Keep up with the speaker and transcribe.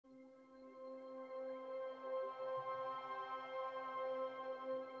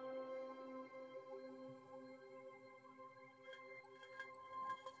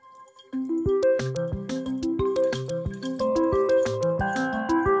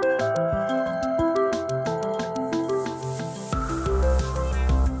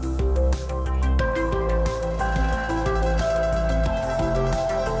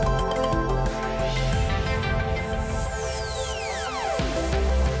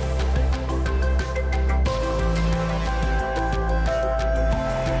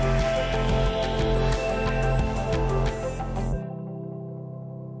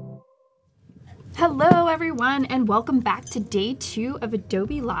everyone, and welcome back to day 2 of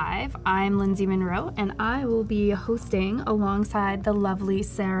Adobe Live. I'm Lindsay Monroe, and I will be hosting alongside the lovely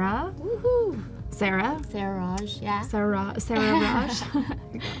Sarah. Woohoo! Sarah Raj, yeah. Sarah Raj.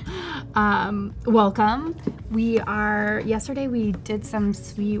 Welcome. Yesterday we did some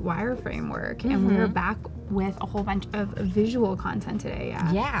sweet wireframe work, and we are back with a whole bunch of visual content today.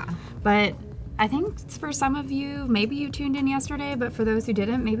 Yeah. But I think for some of you, maybe you tuned in yesterday, but for those who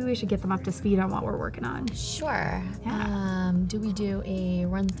didn't, maybe we should get them up to speed on what we're working on. Sure. Yeah. Do we do a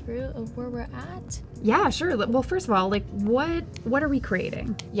run through of where we're at? Yeah, sure. Well, first of all, like what are we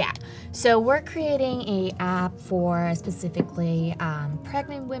creating? Yeah. So we're creating a app for specifically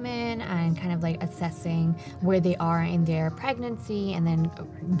pregnant women and kind of like assessing where they are in their pregnancy and then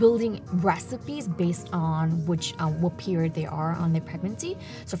building recipes based on what period they are on their pregnancy.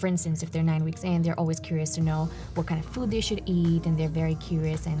 So for instance, if they're 9 weeks in, they're always curious to know what kind of food they should eat, and they're very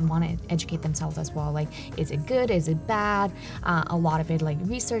curious and want to educate themselves as well. Like, is it good? Is it bad? A lot of it like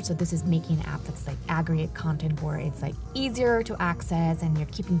research. So this is making an app that's like aggregate content where it's like easier to access, and you're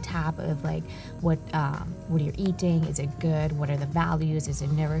keeping tab of like what you're eating. Is it good? What are the values? Is it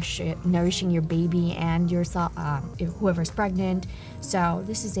nourishing your baby and yourself, whoever's pregnant? So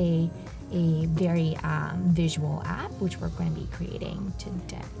this is a very visual app which we're going to be creating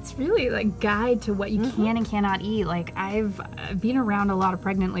today. It's really like guide to what you can and cannot eat. Like, I've been around a lot of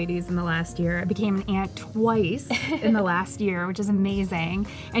pregnant ladies in the last year. I became an aunt twice in the last year, which is amazing.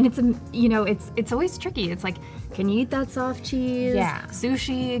 And it's always tricky. It's like, can you eat that soft cheese? Yeah.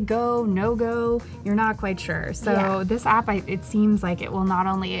 Sushi, go, no go? You're not quite sure. So this app, it seems like it will not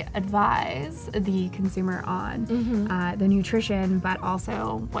only advise the consumer on the nutrition, but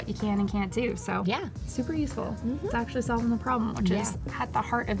also what you can and can't do. So yeah, super useful. It's actually solving the problem, which is at the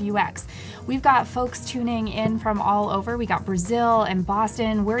heart of UX. We've got folks tuning in from all over. We got Brazil and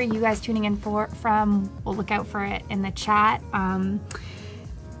Boston. Where are you guys tuning in from? We'll look out for it in the chat.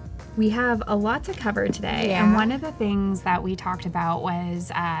 We have a lot to cover today, and one of the things that we talked about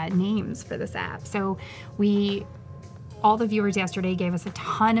was names for this app. So all the viewers yesterday gave us a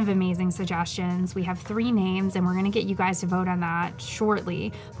ton of amazing suggestions. We have 3 names, and we're going to get you guys to vote on that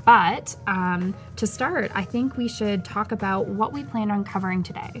shortly. But to start, I think we should talk about what we plan on covering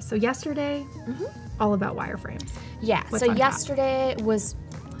today. So yesterday, all about wireframes. Yeah, What's so on yesterday was,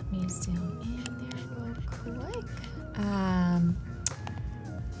 let me zoom in there real quick.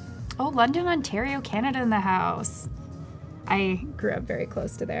 Oh, London, Ontario, Canada in the house. I grew up very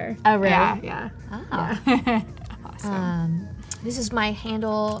close to there. Oh, really? Yeah. Oh. Yeah. Awesome. This is my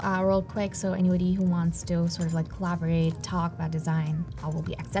handle real quick, so anybody who wants to sort of like collaborate, talk about design, I will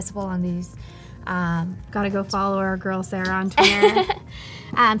be accessible on these. Gotta go follow our girl Sarah on Twitter.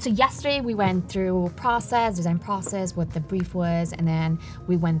 So yesterday we went through design process, what the brief was, and then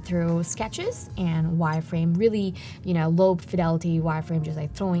we went through sketches and wireframe, really, low fidelity wireframe, just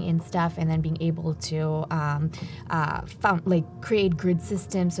like throwing in stuff and then being able to create grid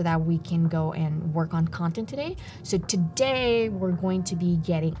systems so that we can go and work on content today. So today we're going to be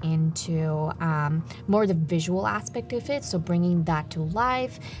getting into more the visual aspect of it, so bringing that to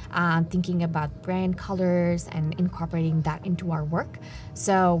life, thinking about brand colors and incorporating that into our work.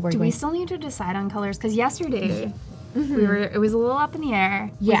 So we still need to decide on colors? Because yesterday it was a little up in the air.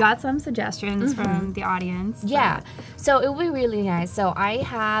 Yeah. We got some suggestions from the audience. Yeah, so it would be really nice. So I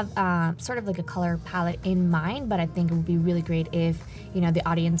have sort of like a color palette in mind, but I think it would be really great if the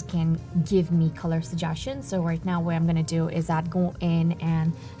audience can give me color suggestions. So right now what I'm gonna do is go in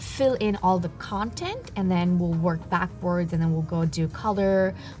and fill in all the content, and then we'll work backwards, and then we'll go do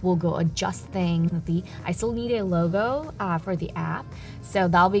color, we'll go adjust things. I still need a logo for the app, so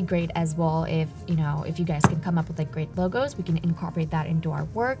that'll be great as well. If you guys can come up with like great logos, we can incorporate that into our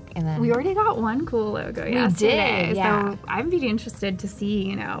work. And then we already got one cool logo yesterday. We did, yeah. So I'm really interested to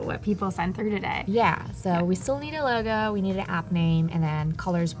see what people sent through today. Yeah, so we still need a logo, we need an app name, and then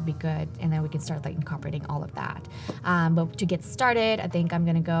colors would be good, and then we can start like incorporating all of that. But to get started, I think I'm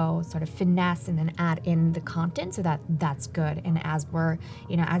gonna go sort of finesse and then add in the content so that's good. And as we're,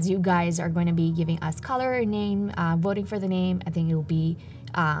 as you guys are going to be giving us color, name, voting for the name, I think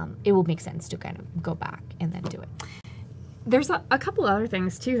it will make sense to kind of go back and then do it. There's a couple other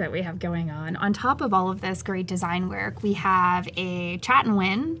things too that we have going on. On top of all of this great design work, we have a chat and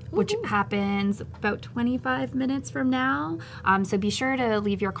win, which happens about 25 minutes from now. So be sure to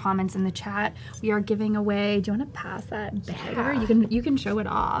leave your comments in the chat. We are giving away. Do you want to pass that bag over? You can show it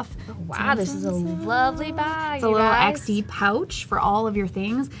off. Oh, wow, this is a lovely bag. It's a little XD pouch for all of your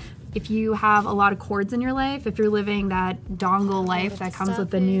things. If you have a lot of cords in your life, if you're living that dongle life that comes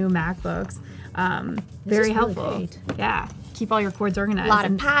with the new MacBooks, very helpful. Really great. Yeah. keep all your cords organized. A lot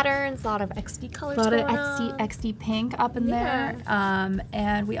of patterns, a lot of XD colors. A lot of XD pink up in there.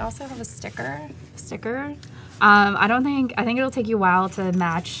 And we also have a sticker. I think it'll take you a while to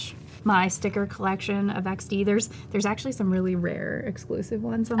match my sticker collection of XD. There's actually some really rare exclusive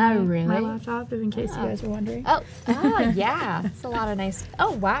ones on my laptop, in case you guys are wondering. Yeah. It's a lot of nice.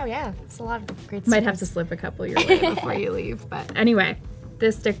 Oh, wow, yeah. It's a lot of great stickers. Might have to slip a couple your way before you leave. But anyway,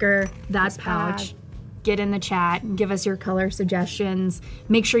 this sticker, that pouch, get in the chat, give us your color suggestions.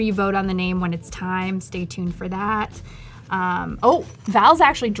 Make sure you vote on the name when it's time. Stay tuned for that. Val's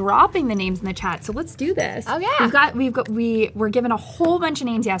actually dropping the names in the chat, so let's do this. Oh yeah. We were given a whole bunch of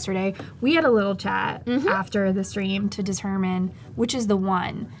names yesterday. We had a little chat after the stream to determine which is the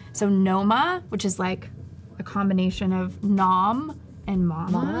one. So Noma, which is like a combination of Nom and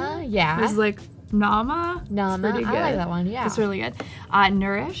Mama. Yeah. It's like Nama. I like that one, yeah. It's really good.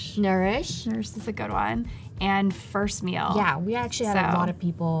 Nourish is a good one. And First Meal. Yeah, we actually had a lot of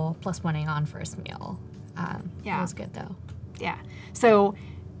people +1ing on First Meal. That was good though. Yeah. So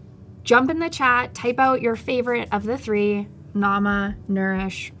jump in the chat, type out your favorite of the three, Nama,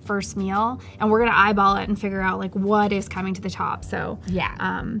 Nourish, First Meal, and we're gonna eyeball it and figure out like what is coming to the top. So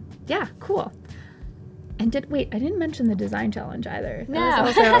yeah, cool. And I didn't mention the design challenge either.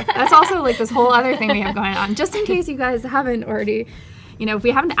 That's also like this whole other thing we have going on. Just in case you guys haven't already, if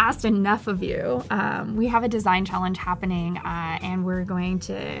we haven't asked enough of you, we have a design challenge happening, and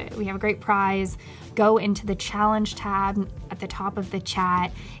we have a great prize. Go into the challenge tab at the top of the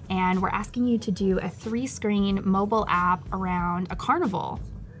chat, and we're asking you to do a 3-screen mobile app around a carnival.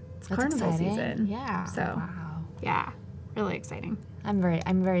 It's carnival season. Yeah. So, yeah, really exciting. I'm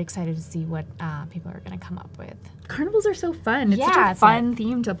very excited to see what people are going to come up with. Carnivals are so fun. It's such a fun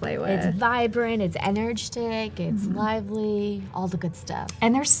theme to play with. It's vibrant, it's energetic, it's lively, all the good stuff.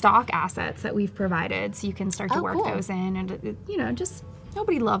 And there's stock assets that we've provided, so you can start to work those in. And, just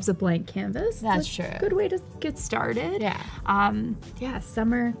nobody loves a blank canvas. That's true. A good way to get started. Yeah.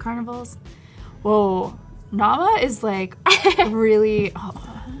 Summer carnivals. Whoa, Nama is like really...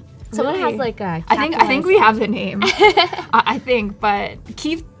 Someone has like a. I think we have the name. I think, but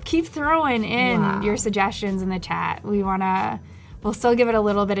keep throwing in your suggestions in the chat. We'll still give it a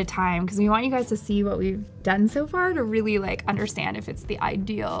little bit of time because we want you guys to see what we've done so far to really like understand if it's the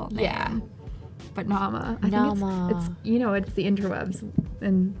ideal name. Yeah. But Nama, I think it's the interwebs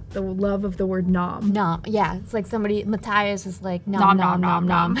and the love of the word nom. Nom, yeah. It's like Matthias is like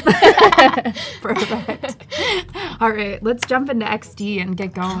nom. Perfect. All right, let's jump into XD and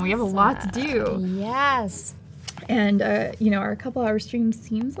get going. We have a lot to do. Yes. And, our couple-hour stream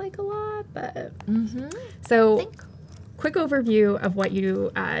seems like a lot, but... So... Quick overview of what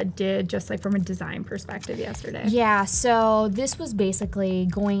you did just like from a design perspective yesterday. Yeah, so this was basically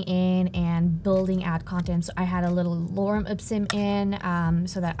going in and building ad content. So I had a little lorem ipsum in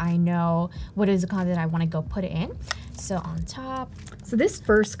so that I know what is the content I want to go put it in. So on top. So this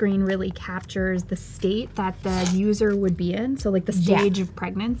first screen really captures the state that the user would be in. So like the stage of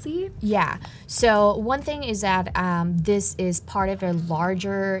pregnancy. Yeah. So one thing is that this is part of a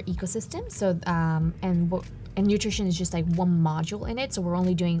larger ecosystem. So and nutrition is just like one module in it, so we're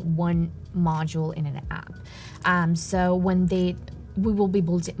only doing one module in an app. So when we will be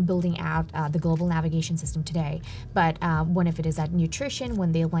building out the global navigation system today, but if it is at nutrition,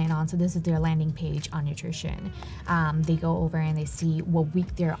 when they land on, so this is their landing page on nutrition, they go over and they see what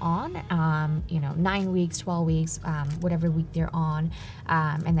week they're on, 9 weeks, 12 weeks, whatever week they're on,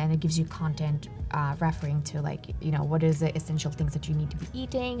 and then it gives you content referring to what is the essential things that you need to be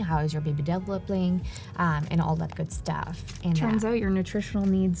eating, how is your baby developing, and all that good stuff. And turns out your nutritional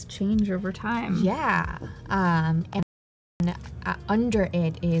needs change over time. Yeah. And under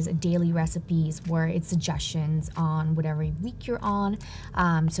it is daily recipes where it's suggestions on whatever week you're on.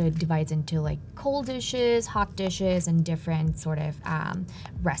 So it divides into like cold dishes, hot dishes, and different sort of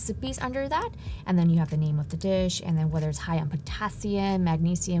recipes under that. And then you have the name of the dish, and then whether it's high on potassium,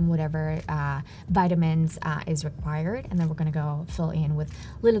 magnesium, whatever vitamins is required. And then we're gonna go fill in with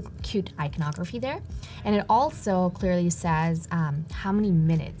little cute iconography there. And it also clearly says how many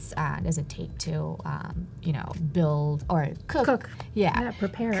minutes does it take to build or cook. Yeah,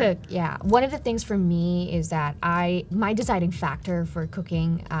 prepare. Cook, yeah. One of the things for me is that my deciding factor for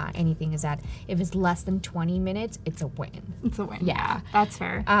cooking anything is that if it's less than 20 minutes, it's a win. It's a win. Yeah, that's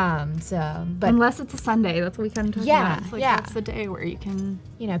fair. But unless it's a Sunday, that's what we kind of talk about. It's like that's the day where you can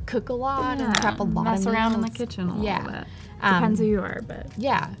cook a lot and prep a lot, mess of around in the kitchen a little bit. Depends who you are, but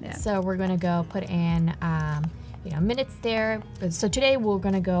yeah. So we're gonna go put in minutes there. So today we're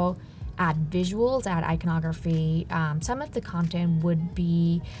gonna go add visuals, add iconography. Some of the content would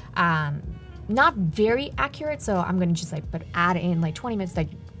be not very accurate, so I'm gonna just like add in like 20 minutes, like,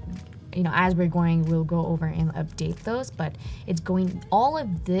 you know, as we're going, we'll go over and update those, but all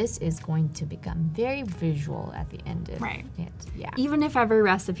of this is going to become very visual at the end of it. Yeah. Even if every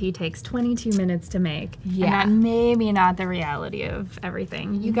recipe takes 22 minutes to make, and that may be not the reality of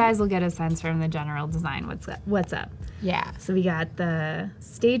everything, you guys will get a sense from the general design what's up. Yeah. So we got the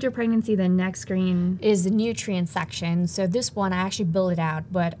stage of pregnancy. The next screen is the nutrient section. So this one, I actually built it out,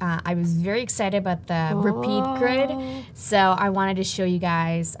 but I was very excited about the repeat grid. So I wanted to show you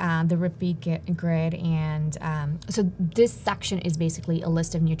guys the repeat grid. And so this section is basically a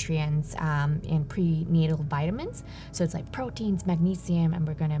list of nutrients and prenatal vitamins. So it's like proteins, magnesium, and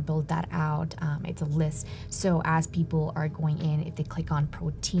we're going to build that out. It's a list. So as people are going in, if they click on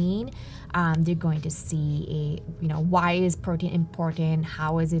protein, they're going to see why is protein important?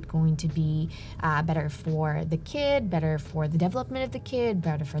 How is it going to be better for the kid, better for the development of the kid,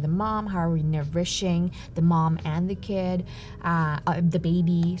 better for the mom? How are we nourishing the mom and the kid, the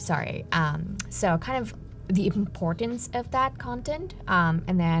baby? Sorry. So kind of the importance of that content,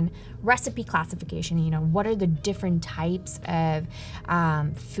 and then recipe classification. What are the different types of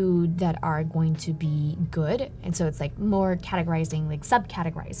food that are going to be good? And so it's like more categorizing, like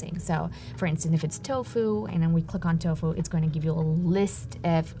subcategorizing. So for instance, if it's tofu and then we click on tofu, it's going to give you a list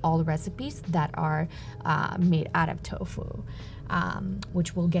of all the recipes that are made out of tofu,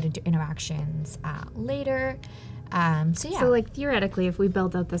 which we'll get into interactions later. So like theoretically, if we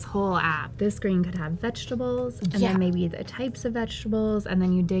built out this whole app, this screen could have vegetables, and then maybe the types of vegetables, and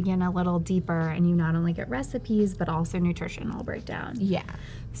then you dig in a little deeper and you not only get recipes but also nutritional breakdown. Yeah.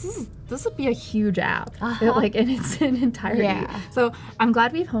 This would be a huge app, like in its entirety. Yeah. So I'm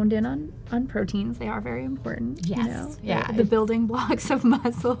glad we've honed in on proteins. They are very important. Yes. The building blocks of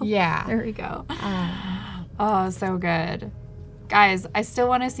muscle. Yeah. There we go. Oh, so good. Guys, I still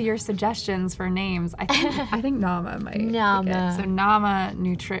want to see your suggestions for names. I think Nama might. Nama. So Nama,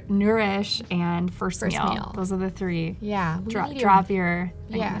 Nourish, and First Meal. Those are the three. Yeah. Drop your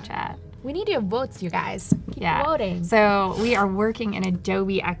thing in the chat. We need your votes, you guys. Keep voting. So we are working in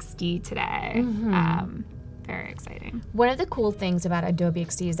Adobe XD today. Very exciting. One of the cool things about Adobe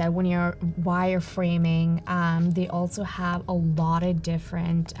XD is that when you're wireframing, they also have a lot of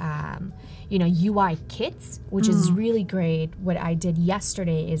different UI kits, which is really great. What I did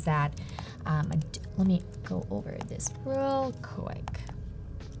yesterday is that, let me go over this real quick.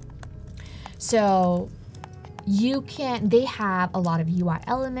 So they have a lot of UI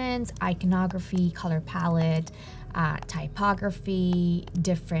elements, iconography, color palette, typography,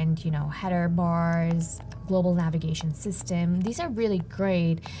 different, header bars, global navigation system. These are really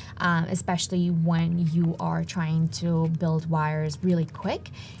great, especially when you are trying to build wires really quick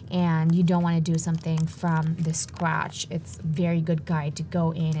and you don't want to do something from the scratch. It's a very good guide to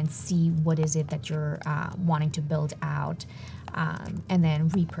go in and see what is it that you're wanting to build out, and then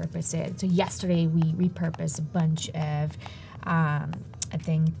repurpose it. So yesterday we repurposed a bunch of I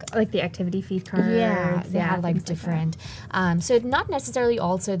think like the activity feed cards. Yeah, they have like different. So not necessarily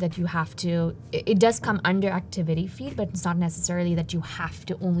also that you have to. It does come under activity feed, but it's not necessarily that you have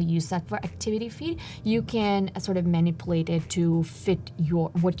to only use that for activity feed. You can sort of manipulate it to fit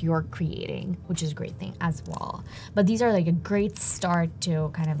what you're creating, which is a great thing as well. But these are like a great start to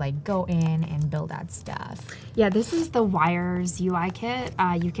kind of like go in and build that stuff. Yeah, this is the Wires UI kit.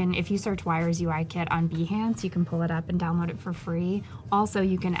 You can, if you search Wires UI kit on Behance, you can pull it up and download it for free. Also,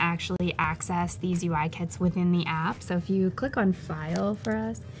 you can actually access these UI kits within the app. So if you click on File for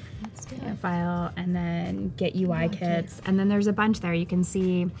us, File, and then Get UI Kits, and then there's a bunch there. You can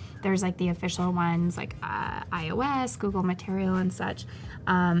see there's like the official ones like iOS, Google Material, and such.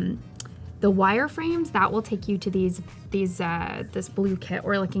 The wireframes, that will take you to this blue kit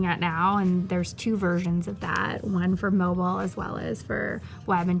we're looking at now, and there's two versions of that, one for mobile as well as for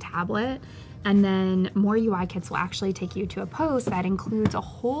web and tablet. And then more UI kits will actually take you to a post that includes a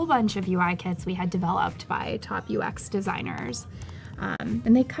whole bunch of UI kits we had developed by top UX designers.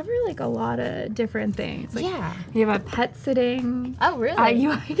 And they cover like a lot of different things. Like, you have a pet sitting. Oh, really?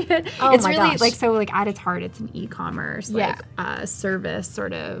 UI kit. Oh, it's my really gosh. like, so like at its heart, it's an e-commerce service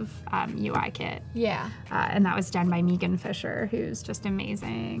sort of UI kit. Yeah. And that was done by Megan Fisher, who's just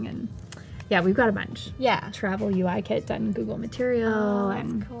amazing. And yeah, we've got a bunch. Yeah. Travel UI kit done in Google Material.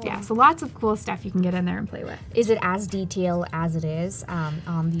 And cool. yeah, so lots of cool stuff you can get in there and play with. Is it as detailed as it is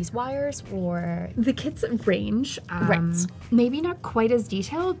on these wires, or? The kits range. Right. Maybe not quite as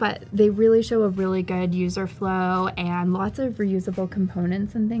detailed, but they really show a really good user flow and lots of reusable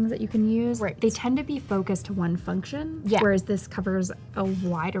components and things that you can use. Right. They tend to be focused to one function, whereas this covers a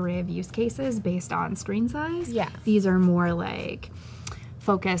wide array of use cases based on screen size. Yeah. These are more like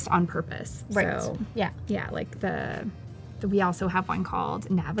focused on purpose. Right. So Yeah. yeah, like we also have one called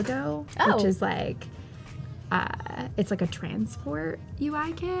Navigo, which is like it's like a transport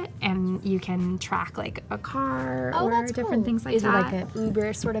UI kit, and you can track like a car or different things like that. Is it like an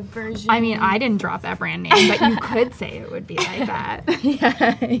Uber sort of version? I mean, I didn't drop that brand name, but you could say it would be like that.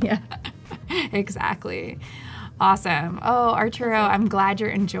 Yeah. Exactly. Awesome. Oh, Arturo, I'm glad you're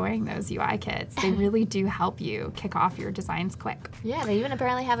enjoying those UI kits. They really do help you kick off your designs quick. Yeah, they even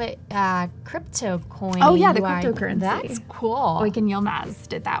apparently have a crypto coin. Oh yeah, the UI. cryptocurrency. That's cool. Like, and Yilmaz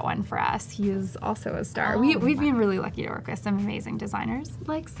did that one for us. He is also a star. We've been really lucky to work with some amazing designers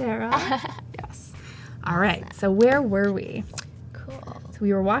like Sarah. Yes. All right. So where were we? Cool. So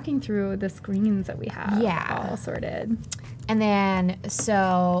we were walking through the screens that we have all sorted. And then,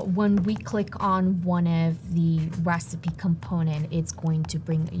 so when we click on one of the recipe component, it's going to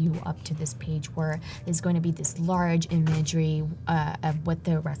bring you up to this page where there's going to be this large imagery of what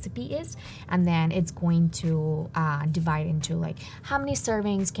the recipe is. And then it's going to divide into like how many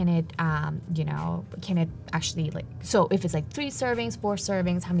servings can it, can it actually like, so if it's like 3 servings, 4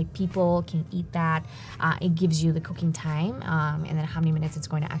 servings, how many people can eat that? It gives you the cooking time and then how many minutes it's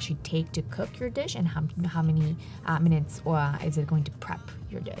going to actually take to cook your dish and how many minutes is it going to prep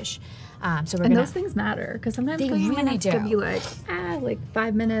your dish. Those things matter because sometimes 20 minutes could be like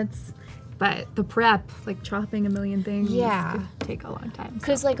 5 minutes, but the prep, like chopping a million things, could take a long time.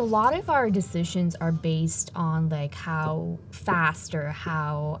 Because like a lot of our decisions are based on like how fast or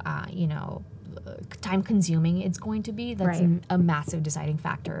how time consuming it's going to be. That's a massive deciding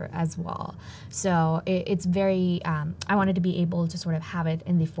factor as well. So it's very I wanted to be able to sort of have it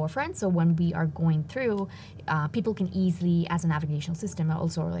in the forefront, so when we are going through, people can easily, as a navigational system,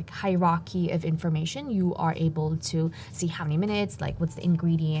 also like hierarchy of information, you are able to see how many minutes, like what's the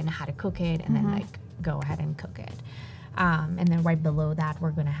ingredient, how to cook it, and then like go ahead and cook it. And then right below that,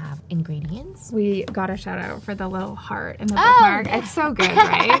 we're going to have ingredients. We got a shout out for the little heart in the bookmark. Yeah. It's so good,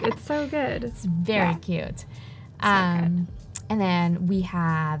 right? It's so good. It's very cute. And then we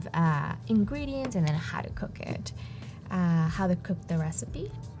have ingredients and then how to cook it, how to cook the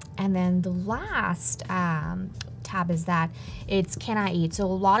recipe. And then the last tab is that it's can I eat. So a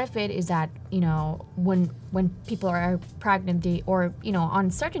lot of it is that, when people are pregnant, or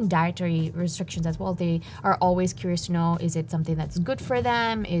on certain dietary restrictions as well, they are always curious to know, is it something that's good for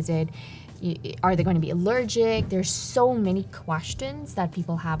them? Are they going to be allergic? There's so many questions that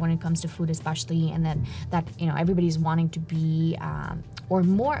people have when it comes to food, especially, and then that everybody's wanting to be or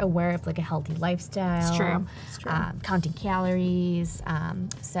more aware of like a healthy lifestyle. It's true. Counting calories.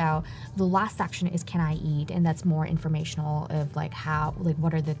 So the last section is can I eat, and that's more informational of like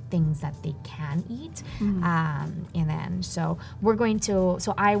what are the things that they can eat. And then so we're going to.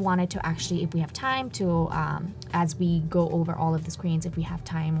 So I wanted to actually, if we have time to, as we go over all of the screens, if we have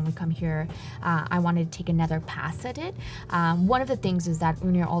time when we come here. I wanted to take another pass at it. One of the things is that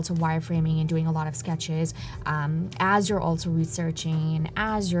when you're also wireframing and doing a lot of sketches, as you're also researching,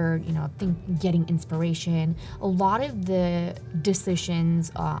 as you're getting inspiration, a lot of the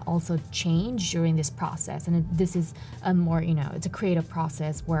decisions also change during this process. And this is a more it's a creative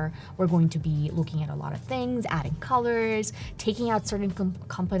process where we're going to be looking at a lot of things, adding colors, taking out certain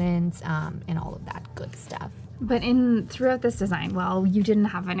components, and all of that good stuff. But throughout this design, you didn't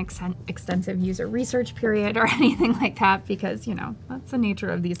have an extensive user research period or anything like that because, that's the nature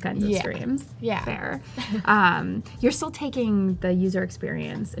of these kinds of streams. Yeah. Fair. You're still taking the user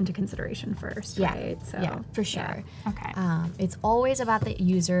experience into consideration first, right? So, yeah, for sure. Yeah. Okay. It's always about the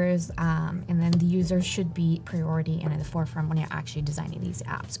users, and then the users should be priority and at the forefront when you're actually designing these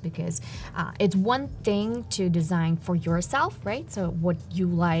apps, because it's one thing to design for yourself, right? So what you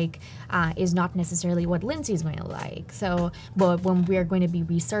like is not necessarily what Lindsay's going to like. So, but when we're going to be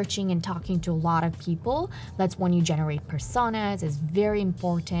researching and talking to a lot of people, that's when you generate personas. Is very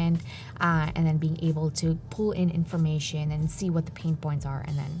important, and then being able to pull in information and see what the pain points are,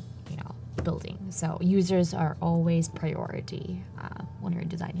 and then building. So users are always priority when you're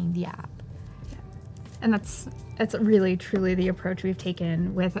designing the app. And that's really truly the approach we've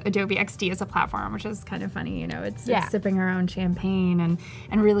taken with Adobe XD as a platform, which is kind of funny. It's sipping our own champagne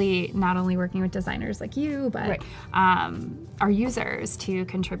and really not only working with designers like you, but our users to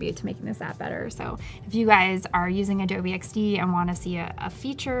contribute to making this app better. So if you guys are using Adobe XD and want to see a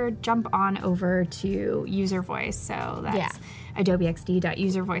feature, jump on over to User Voice. So that's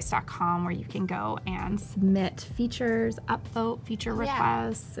adobeXD.uservoice.com, where you can go and submit features, upvote feature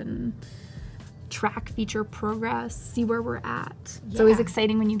requests, and track feature progress, see where we're at. It's always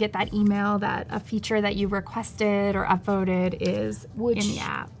exciting when you get that email that a feature that you requested or upvoted is in the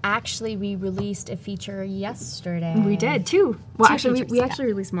app. Actually, we released a feature yesterday. We did, 2. Well, Two actually, features, we actually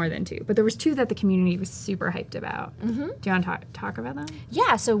released more than 2, but there was 2 that the community was super hyped about. Do you want to talk about them?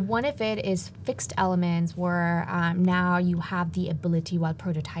 Yeah, so one of it is fixed elements, where now you have the ability while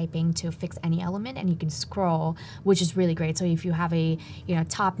prototyping to fix any element, and you can scroll, which is really great. So if you have a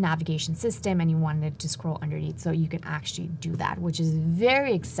top navigation system and you wanted to scroll underneath, so you can actually do that, which is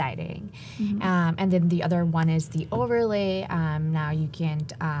very exciting. And then the other one is the overlay. Now you can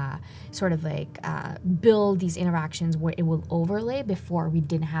sort of like build these interactions where it will overlay. Before, we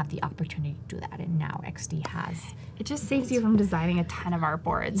didn't have the opportunity to do that, and now XD has. It just saves you from designing a ton of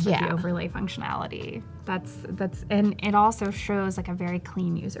artboards with the overlay functionality. That's and it also shows like a very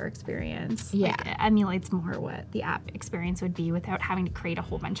clean user experience. Yeah, like, it emulates more what the app experience would be without having to create a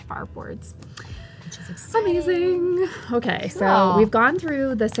whole bunch of artboards. Which is exciting. Amazing. Okay, so we've gone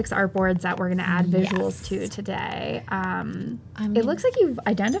through the 6 artboards that we're going to add visuals to today. It looks like you've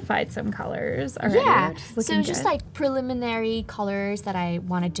identified some colors already. Yeah, so just like preliminary colors that I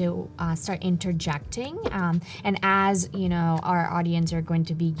wanted to start interjecting. And as our audience are going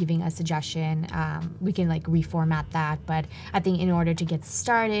to be giving a suggestion, we can like reformat that. But I think in order to get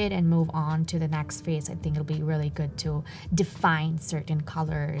started and move on to the next phase, I think it'll be really good to define certain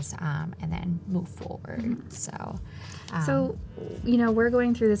colors and then move forward. So we're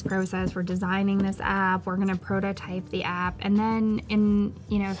going through this process. We're designing this app. We're going to prototype the app, and then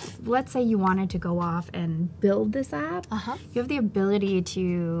let's say you wanted to go off and build this app. You have the ability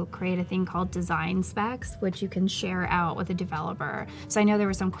to create a thing called design specs, which you can share out with a developer. So I know there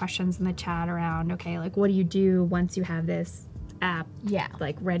were some questions in the chat around, okay, like what do you do once you have this app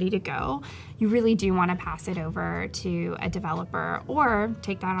like ready to go? You really do want to pass it over to a developer, or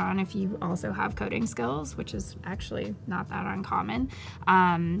take that on if you also have coding skills, which is actually not that uncommon.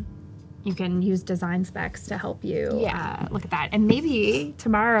 You can use design specs to help you look at that. And maybe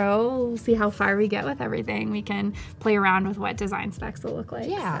tomorrow we'll see how far we get with everything. We can play around with what design specs will look like.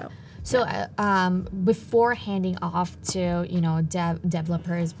 So before handing off to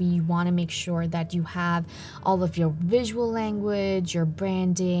developers, we want to make sure that you have all of your visual language, your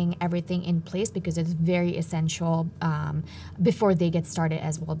branding, everything in place, because it's very essential before they get started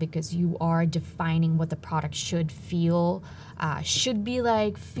as well, because you are defining what the product should feel, should be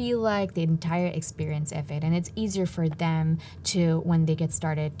like, feel like, the entire experience of it. And it's easier for them to, when they get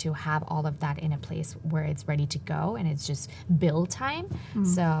started, to have all of that in a place where it's ready to go, and it's just build time.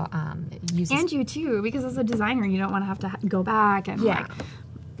 So and you too, because as a designer, you don't want to have to go back and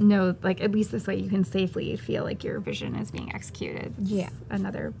at least this way you can safely feel like your vision is being executed. It's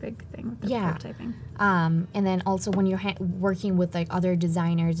another big thing with the prototyping. And then also when you're working with like other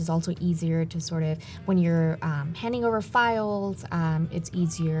designers, it's also easier to sort of, when you're handing over files, it's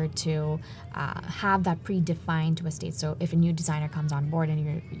easier to have that predefined to a state. So if a new designer comes on board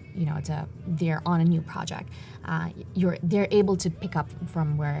and they're on a new project, they're able to pick up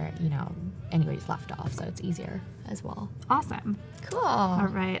from where anybody's left off, so it's easier as well. Awesome. Cool. All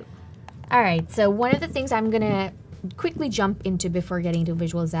right. So one of the things I'm gonna quickly jump into before getting to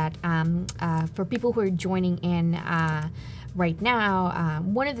visuals, that for people who are joining in right now,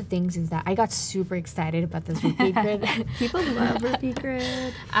 one of the things is that I got super excited about this repeat grid. People love repeat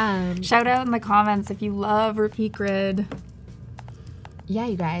grid. Shout out in the comments if you love repeat grid. Yeah,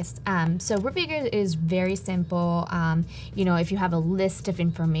 you guys. So repeat grid is very simple. If you have a list of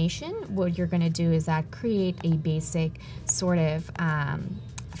information, what you're going to do is create a basic sort of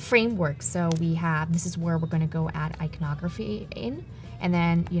framework. So this is where we're going to go add iconography in, and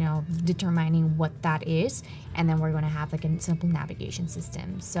then determining what that is, and then we're going to have like a simple navigation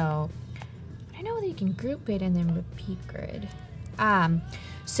system. So I know that you can group it and then repeat grid.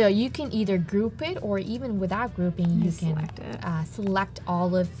 So you can either group it, or even without grouping, you can select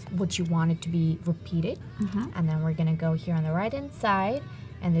all of what you want it to be repeated. And then we're going to go here on the right hand side,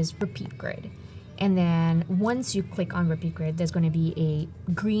 and there's repeat grid. And then once you click on repeat grid, there's going to be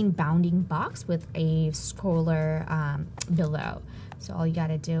a green bounding box with a scroller below. So all you got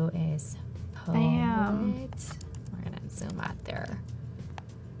to do is pull it. We're going to zoom out there.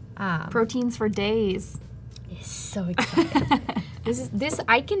 Proteins for days. It's so exciting. This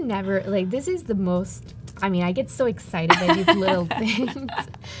I can never, this is the most, I get so excited by these little things.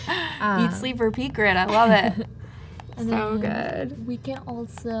 Eat, sleep, repeat grid. I love it. So good. We can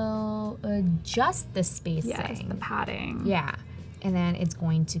also adjust the spacing. Yes, the padding. Yeah. and then it's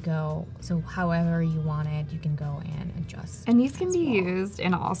going to go, so however you want it, you can go and adjust. And these can be used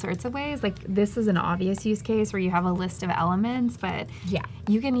in all sorts of ways. Like this is an obvious use case where you have a list of elements, but Yeah.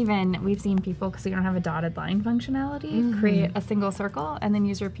 you can even, we've seen people, because we don't have a dotted line functionality, create a single circle and then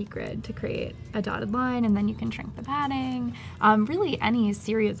use repeat grid to create a dotted line, and then you can shrink the padding. Really any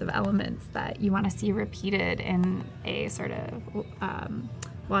series of elements that you want to see repeated in a sort of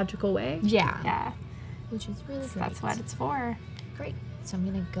logical way. Yeah. Which is really great. That's what it's for. Great. So I'm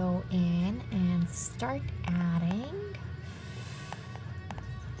going to go in and start adding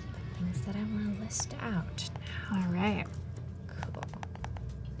things that I want to list out now. All right. Cool.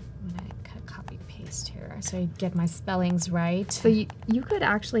 I'm going to copy paste here so I get my spellings right. So you could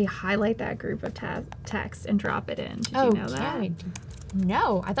actually highlight that group of text and drop it in. Did you know that?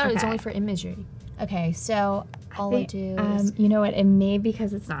 No, I thought it was only for imagery. Okay, so all I do is... you know what? It may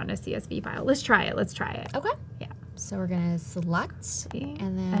because it's not in a CSV file. Let's try it. Okay. Yeah. So we're going to select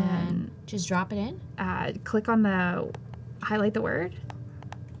and then just drop it in. Click on highlight the word,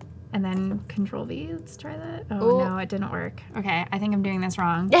 and then Control V. Let's try that. Oh, no, it didn't work. Okay, I think I'm doing this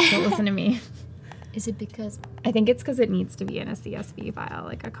wrong. Don't listen to me. Is it because... I think it's because it needs to be in a CSV file,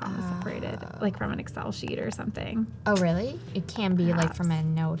 like a comma separated, like from an Excel sheet or something. Oh, really? It can be Perhaps. like from a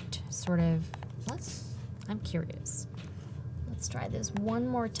note, sort of. I'm curious. Let's try this one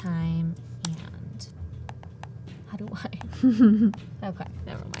more time. And how do I? Okay,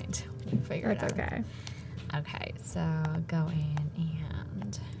 never mind. We'll figure it out. That's okay. Okay, so go in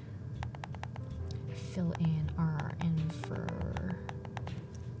and fill in our info.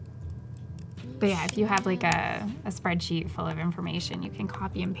 But yeah, if you have like a spreadsheet full of information, you can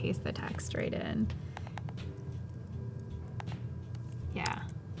copy and paste the text right in. Yeah.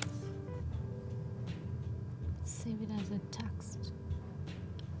 Save it as a text.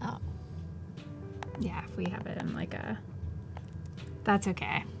 Oh. Yeah, if we have it in like that's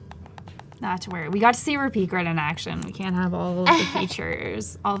okay. Not to worry. We got to see repeat grid in action. We can't have all of the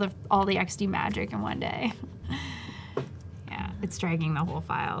features, all the XD magic in one day. Yeah, it's dragging the whole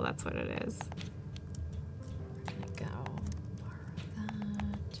file. That's what it is. We're gonna go borrow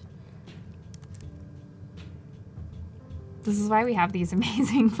that. This is why we have these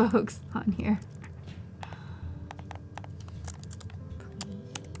amazing folks on here.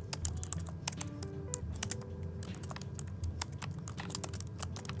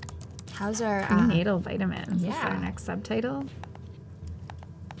 How's our prenatal vitamins? Yeah. Is our next subtitle?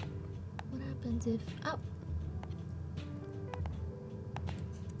 What happens if... Oh.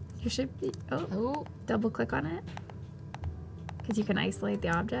 You should be... Oh. Double click on it. Because you can isolate the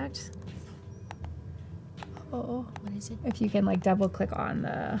object. Oh. What is it? If you can like double click on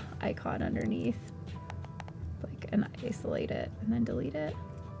the icon underneath. Like and isolate it and then delete it.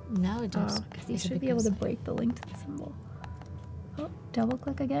 No, it does. Because you should be able to break the link to the symbol. Oh, double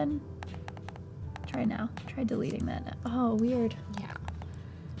click again. Try now. Try deleting that. Oh, weird. Yeah.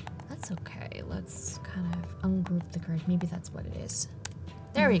 That's okay. Let's kind of ungroup the grid. Maybe that's what it is.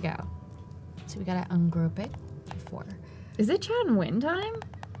 There we go. So we gotta ungroup it before. Is it chat and win time?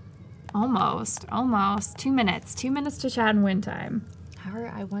 Almost. 2 minutes. 2 minutes to chat and win time.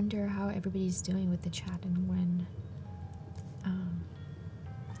 I wonder how everybody's doing with the chat and win.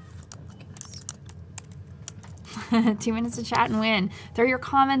 2 minutes to chat and win. Throw your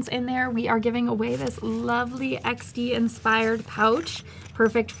comments in there. We are giving away this lovely XD inspired pouch.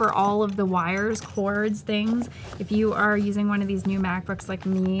 Perfect for all of the wires, cords, things. If you are using one of these new MacBooks like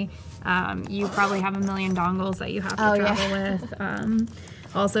me, you probably have a million dongles that you have to travel with.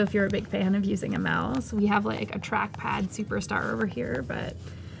 Also, if you're a big fan of using a mouse, we have like a trackpad superstar over here,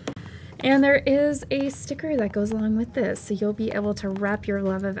 and there is a sticker that goes along with this, so you'll be able to rep your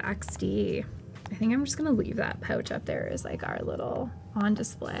love of XD. I think I'm just gonna leave that pouch up there as like our little on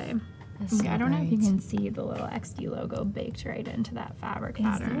display. So I don't know if you can see the little XD logo baked right into that fabric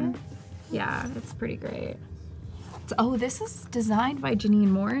pattern. Yeah, it's pretty great. Oh, this is designed by Janine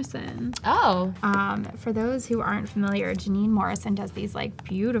Morrison. Oh. For those who aren't familiar, Janine Morrison does these like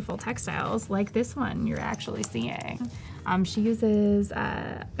beautiful textiles like this one you're actually seeing. She uses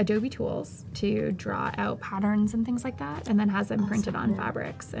Adobe tools to draw out patterns and things like that, and then has them printed on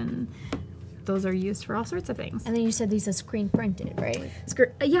fabrics, and those are used for all sorts of things. And then you said these are screen printed, right?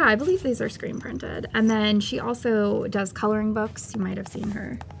 Yeah, I believe these are screen printed. And then she also does coloring books. You might have seen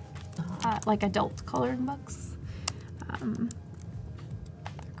her, like adult coloring books.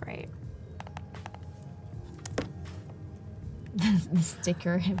 Great. The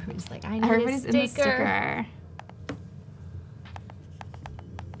sticker, everybody's like, I need Everybody's a sticker. in the sticker.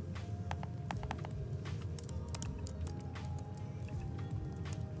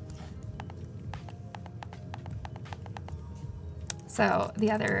 So the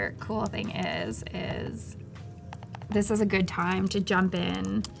other cool thing is this is a good time to jump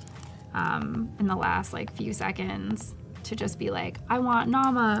in the last like few seconds to just be like, I want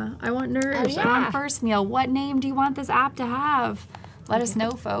Nama, I want Nourish, I want First Meal. What name do you want this app to have? Let us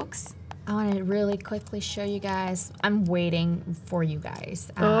know, folks. I want to really quickly show you guys. I'm waiting for you guys.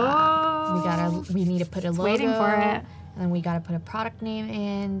 We need to put a logo. Waiting for it. And then we got to put a product name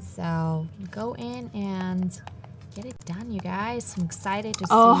in. So go in and get it done, you guys. I'm excited to see.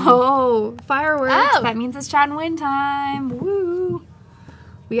 Oh, fireworks. Oh. That means it's chat and win time. Woo.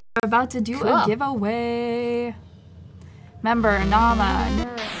 We are about to do a giveaway. Remember,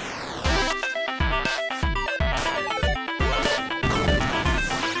 Nama.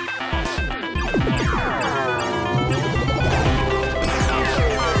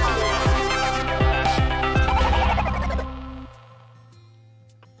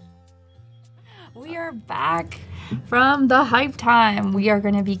 We are back from the hype time. We are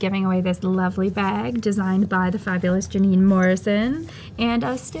going to be giving away this lovely bag designed by the fabulous Janine Morrison and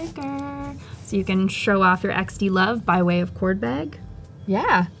a sticker. So you can show off your XD love by way of cord bag.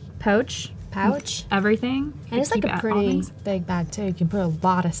 Yeah. Pouch. Everything. And it's like a pretty big bag too. You can put a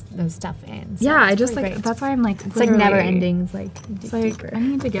lot of stuff in. So yeah, I just like, that's why I'm like, it's like never ending. It's like, I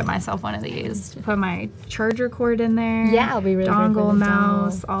need to get myself one of these. Put my charger cord in there. Yeah, it'll be really dongle,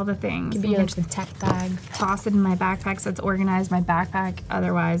 mouse, all the things. Could be like the tech bag. Toss it in my backpack so it's organized. My backpack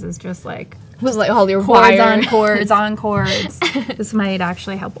otherwise is just like, was like all your cords on cords on cords. This might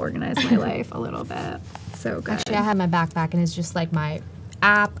actually help organize my life a little bit. So good. Actually, I have my backpack and it's just like my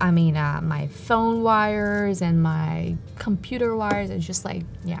app, my phone wires and my computer wires. It's just like,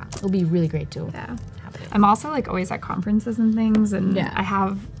 yeah, it'll be really great too. Yeah. I'm also like always at conferences and things, and I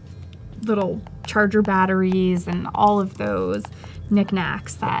have little charger batteries and all of those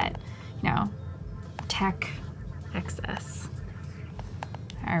knickknacks that, you know, tech excess.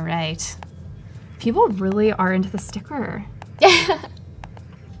 All right. People really are into the sticker.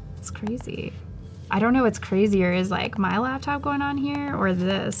 It's crazy. I don't know what's crazier, is like my laptop going on here or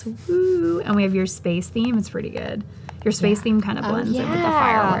this. Woo! And we have your space theme. It's pretty good. Your space theme kind of blends in with the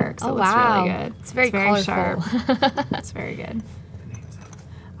fireworks. So it looks really good. It's very sharp. It's very good.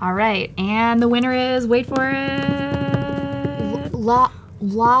 All right, and the winner is, wait for it,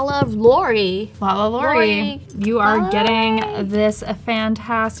 Lala Lori. You are getting this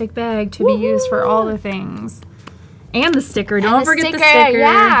fantastic bag to be used for all the things. And the sticker. Don't forget the sticker.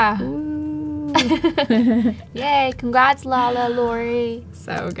 Yeah. Yay, congrats Lala Lori.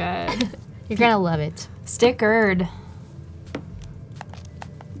 So good. You're gonna love it. Stickered.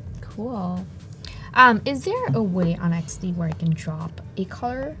 Cool. Is there a way on XD where I can drop a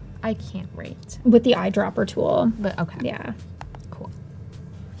color? I can't rate. With the eyedropper tool. But okay. Yeah. Cool.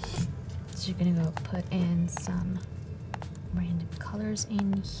 So you're gonna go put in some random colors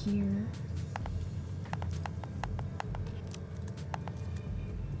in here.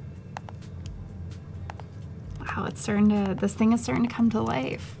 Wow, this thing is starting to come to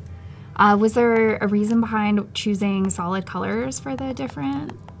life. Was there a reason behind choosing solid colors for the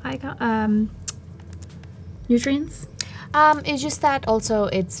different nutrients? It's just that also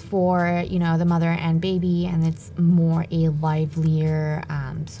it's for, you know, the mother and baby, and it's more a livelier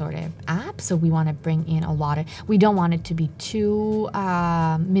sort of app. So we want to bring in a lot of, we don't want it to be too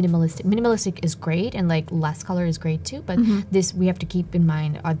minimalistic. Minimalistic is great, and like less color is great too, but this, we have to keep in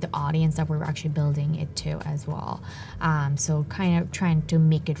mind the audience that we're actually building it to as well. So kind of trying to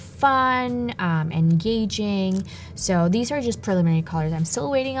make it fun, engaging. So these are just preliminary colors. I'm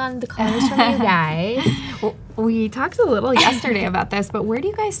still waiting on the colors from you guys. Well, we talked a little yesterday about this, but where do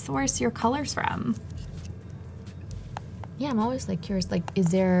you guys source your colors from? Yeah, I'm always like curious, like, is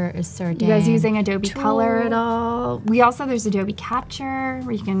there a certain, you guys using Adobe Color at all? There's Adobe Capture,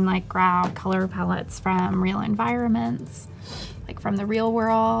 where you can like grab color palettes from real environments, like from the real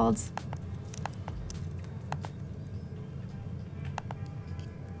world.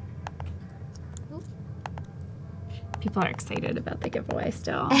 People are excited about the giveaway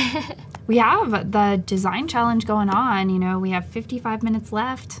still. We have the design challenge going on. You know, we have 55 minutes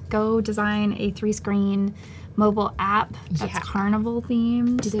left. Go design a 3-screen mobile app that's carnival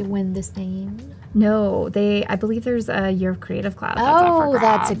themed. Do they win this thing? No, I believe there's a Year of Creative Cloud that's up for grabs.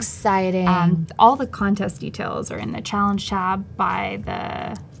 That's exciting. All the contest details are in the challenge tab by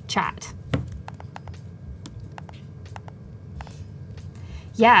the chat.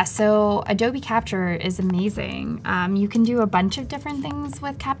 Yeah, so Adobe Capture is amazing. You can do a bunch of different things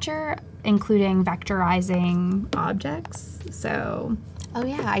with Capture, including vectorizing objects. So, oh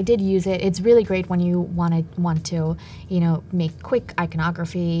yeah, I did use it. It's really great when you want to, you know, make quick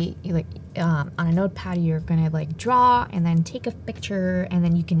iconography. Like on a notepad, you're gonna like draw and then take a picture, and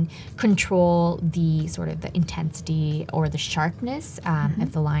then you can control the sort of the intensity or the sharpness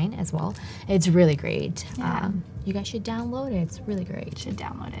of the line as well. It's really great. Yeah. You guys should download it. It's really great. Should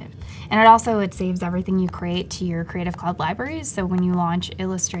download it. And it saves everything you create to your Creative Cloud libraries. So when you launch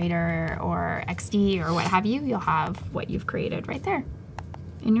Illustrator or XD or what have you, you'll have what you've created right there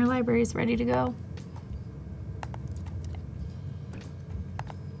in your libraries ready to go.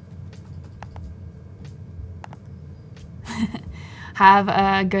 Have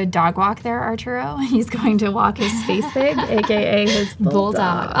a good dog walk there, Arturo. He's going to walk his space pig, aka his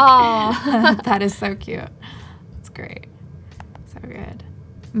bulldog. Oh, that is so cute. It's great. So good.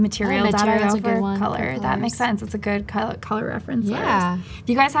 Material data material's a over good one for color. That makes sense. It's a good color reference. Yeah. If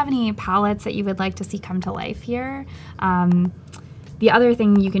you guys have any palettes that you would like to see come to life here, the other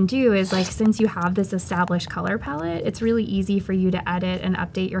thing you can do is, like, since you have this established color palette, it's really easy for you to edit and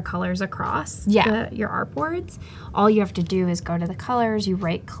update your colors across your artboards. All you have to do is go to the colors, you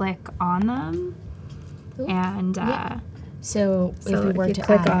right-click on them, and so if we were if to you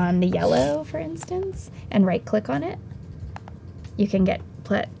click add, on the yellow, for instance, and right-click on it, you can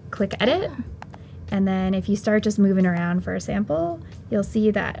click Edit, and then if you start just moving around for a sample, you'll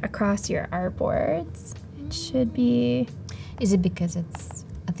see that across your artboards, it should be... Is it because I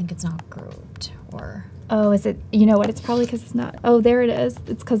think it's not grouped, or? Oh, is it, you know what, it's probably because it's not, oh, there it is.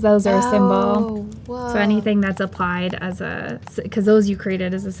 It's because those are a symbol. Whoa. So anything that's applied as because those you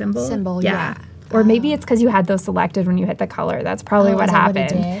created as a symbol. Symbol, yeah. Or maybe it's because you had those selected when you hit the color. That's probably what is that what it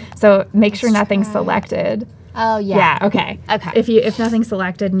happened. did? So make sure nothing's try. selected. Oh, yeah. Yeah, okay. Okay. If nothing's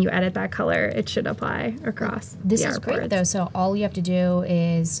selected and you edit that color, it should apply across This the is great, artboards. though. So all you have to do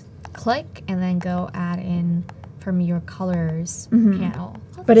is click and then go add in from your colors panel.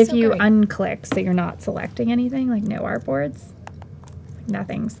 Oh, But that's if you great. unclick, so you're not selecting anything, like no artboards,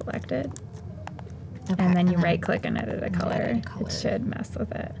 nothing's selected, Okay, and then you right-click and edit a color, edit a color. it should mess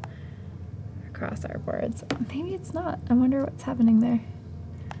with it across artboards. Maybe it's not. I wonder what's happening there.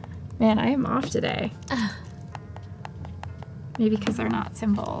 Man, I am off today. Maybe because they're not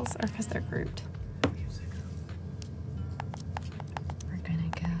symbols or because they're grouped. We're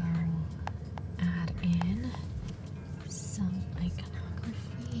gonna go add in some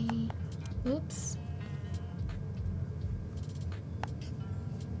iconography. Oops.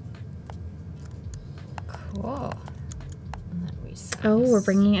 Cool. And then we Oh, we're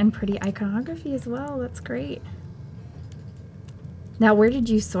bringing in pretty iconography as well. That's great. Now, where did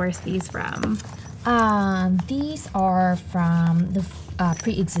you source these from? These are from the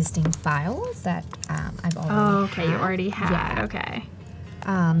pre-existing files that I've already Oh, okay, you had. already had. Yeah. Okay.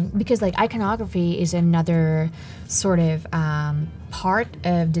 Because like iconography is another sort of part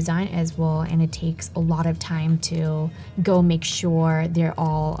of design as well, and it takes a lot of time to go make sure they're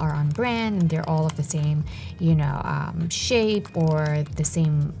all are on brand and they're all of the same, you know, shape or the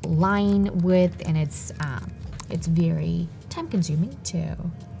same line width, and it's very time consuming too.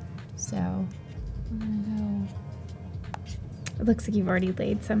 So I'm gonna It looks like you've already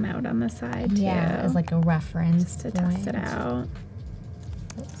laid some out on the side, go, too. yeah, as like a reference to test it point. out.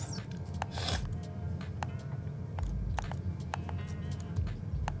 Oops.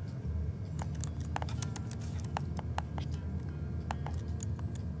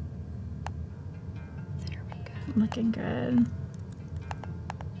 There we go. Looking good.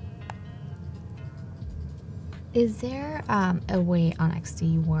 Is there a way on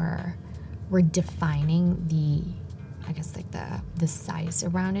XD where we're defining the, I guess like the size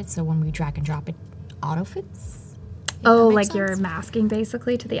around it, so when we drag and drop it auto fits? If Oh, that makes like you're sense? masking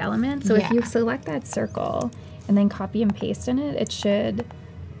basically to the element. So if you Yeah. select that circle and then copy and paste in it, it should,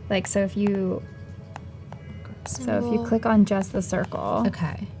 like, so if you Symbol. click on just the circle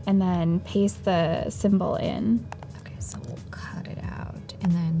Okay. and then paste the symbol in, Okay, so we'll cut it out,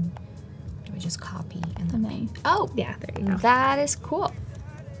 and then do we just copy and then and then, oh, yeah, there you go. that is cool.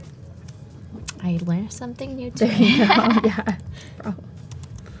 I learned something new There today. you go, yeah. Problem.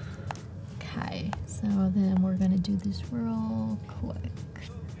 Okay, so then we're gonna do this real quick.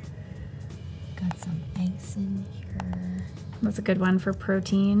 Got some ice in here. That's a good one for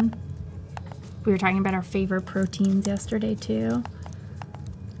protein. We were talking about our favorite proteins yesterday too.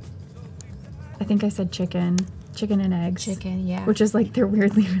 I think I said chicken and eggs. Chicken, yeah. Which is like they're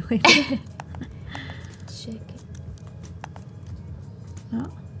weirdly related. Chicken.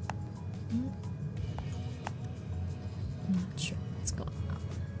 Oh. I'm not sure what's going on.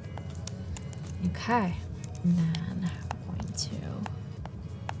 Okay, and then we're going to.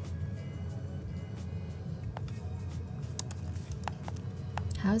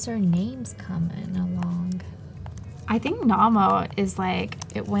 How's our names coming along? I think Namo is like,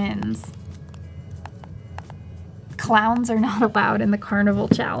 it wins. clowns are not allowed in the carnival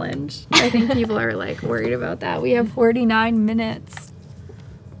challenge. I think people are like worried about that. We have 49 minutes.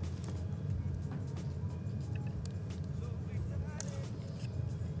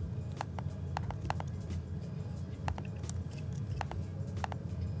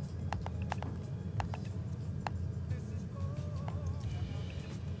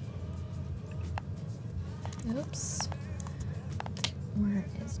 Oops. Where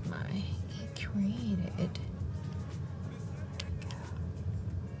is my created?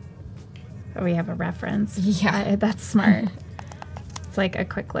 Oh, we have a reference. Yeah. That's smart. It's like a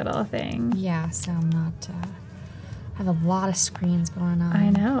quick little thing. Yeah, so I'm not, I have a lot of screens going on. I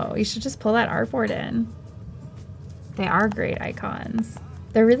know. You should just pull that artboard in. They are great icons.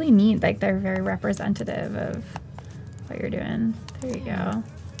 They're really neat. Like, they're very representative of what you're doing. There you go.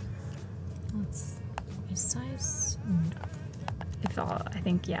 Let's resize. It's all, I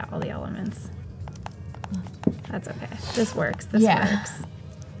think, yeah, all the elements. That's okay. This works. This works.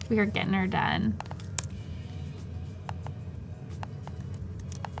 We are getting her done.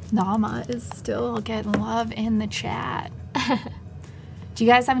 Nama is still getting love in the chat. Do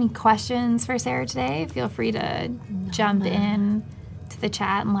you guys have any questions for Sarah today? Feel free to jump in to the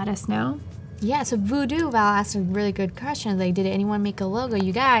chat and let us know. Yeah, so Voodoo Val asked a really good question. Like, did anyone make a logo?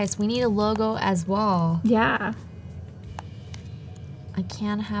 You guys, we need a logo as well. Yeah. I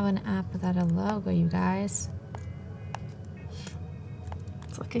can't have an app without a logo, you guys.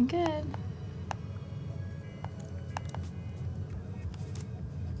 It's looking good.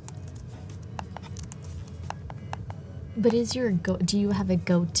 But is your do you have a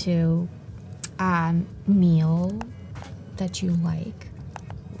go-to meal that you like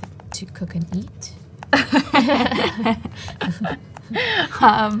to cook and eat?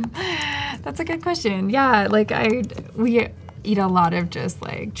 That's a good question. Yeah, like we eat a lot of just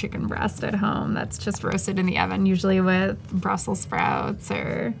like chicken breast at home that's just roasted in the oven, usually with Brussels sprouts,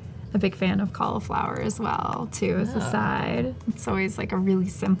 or a big fan of cauliflower as well too as a side. It's always like a really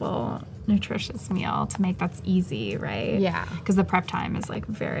simple, nutritious meal to make that's easy, right? Yeah. Because the prep time is like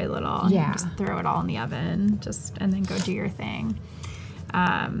very little. Yeah. You just throw it all in the oven, and then go do your thing.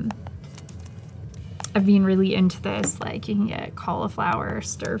 I've been really into this. Like, you can get cauliflower rice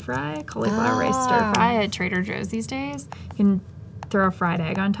stir fry at Trader Joe's these days. You can throw a fried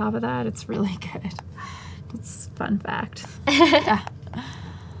egg on top of that. It's really good. It's a fun fact. Yeah.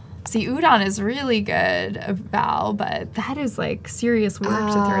 See, udon is really good, Val, but that is like serious work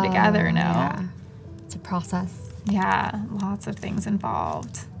to throw together now. Yeah. It's a process. Yeah, lots of things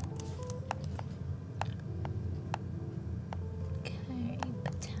involved.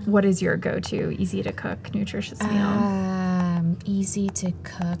 What is your go-to easy to cook nutritious meal? Easy to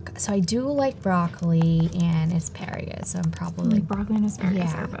cook. So I do like broccoli and asparagus. So I'm probably like broccoli and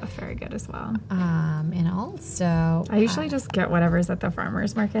asparagus are both very good as well. And also I usually just get whatever's at the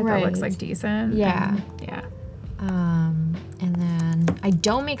farmer's market that looks like decent. Yeah. Yeah. And then I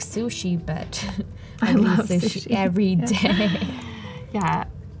don't make sushi, but I love sushi every day. Yeah.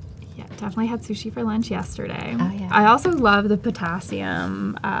 Yeah, definitely had sushi for lunch yesterday. Oh, yeah. I also love the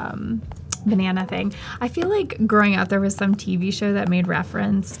potassium banana thing. I feel like growing up there was some TV show that made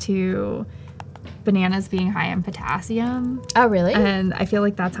reference to bananas being high in potassium. Oh, really? And I feel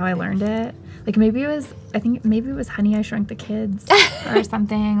like that's how I learned it. Like maybe it was Honey, I Shrunk the Kids or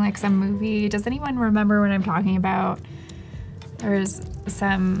something, like some movie. Does anyone remember what I'm talking about? There's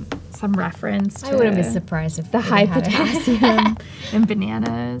some reference to I wouldn't be surprised if the high potassium in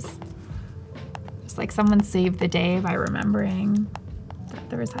bananas. It's like someone saved the day by remembering that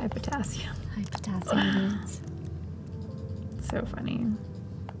there was high potassium. High potassium needs. So funny.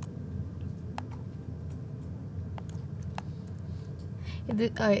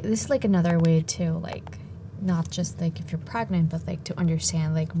 This is like another way to like, not just like if you're pregnant, but like to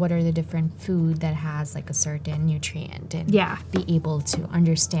understand like what are the different food that has like a certain nutrient, and be able to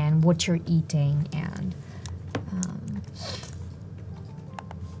understand what you're eating. And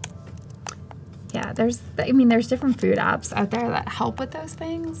there's different food apps out there that help with those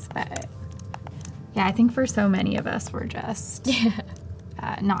things, but yeah, I think for so many of us we're just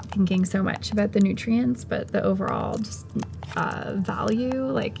not thinking so much about the nutrients, but the overall just value,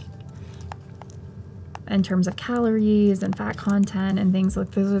 like in terms of calories and fat content and things.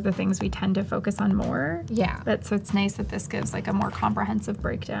 Like those are the things we tend to focus on more. Yeah. But so it's nice that this gives like a more comprehensive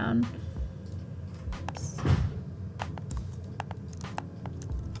breakdown.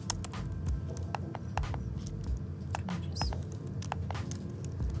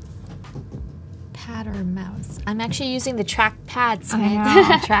 Pad or mouse? I'm actually using the trackpad, Smith. I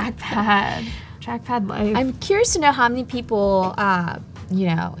know, trackpad life. I'm curious to know how many people you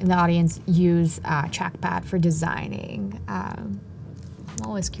know, in the audience use trackpad for designing? I'm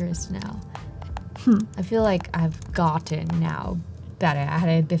always curious to know. I feel like I've gotten now better at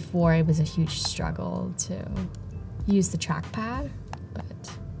it. Before it was a huge struggle to use the trackpad, but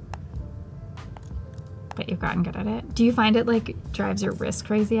you've gotten good at it. Do you find it like drives your wrist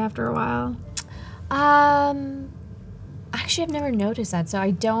crazy after a while? Actually, I've never noticed that. So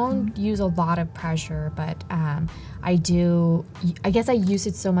I don't use a lot of pressure, but I do. I guess I use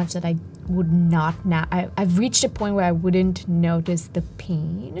it so much that I would not now. I've reached a point where I wouldn't notice the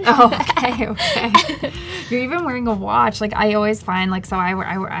pain. Oh, okay. You're even wearing a watch. Like I always find, like, so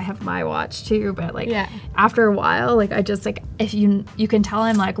I have my watch too, but like after a while, like I just like, if you can tell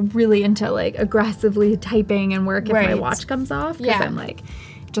I'm like really into like aggressively typing and work if my watch comes off, because I'm like,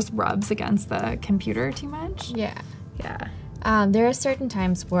 it just rubs against the computer too much. Yeah. There are certain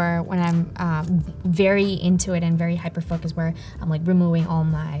times where when I'm very into it and very hyper-focused, where I'm like removing all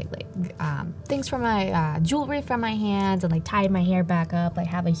my things from my jewelry from my hands and like tied my hair back up, like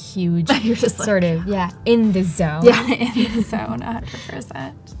have a huge You're just sort of in the zone. Yeah, in the zone,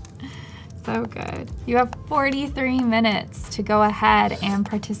 100%. So good. You have 43 minutes to go ahead and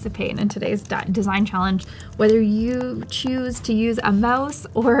participate in today's design challenge. Whether you choose to use a mouse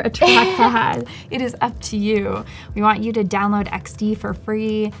or a trackpad, it is up to you. We want you to download XD for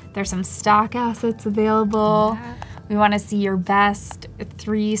free. There's some stock assets available. Yeah. We want to see your best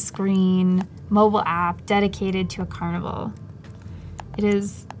 3-screen mobile app dedicated to a carnival. It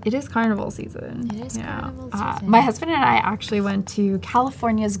is carnival season. It is carnival season. My husband and I actually went to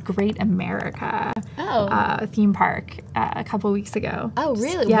California's Great America theme park a couple weeks ago. Oh,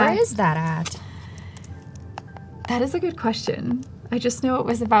 really? Yeah. Where is that at? That is a good question. I just know it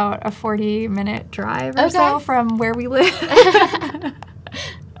was about a 40-minute drive or so from where we live.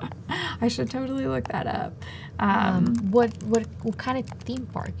 I should totally look that up. What kind of theme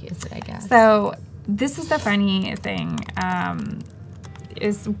park is it, I guess? So this is the funny thing.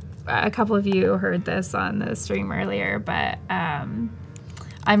 Is a couple of you heard this on the stream earlier, but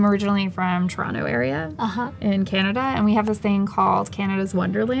I'm originally from Toronto area in Canada, and we have this thing called Canada's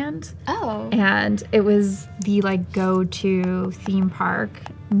Wonderland. Oh. And it was the like go-to theme park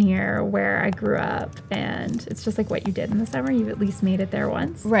near where I grew up, and it's just like what you did in the summer. You at least made it there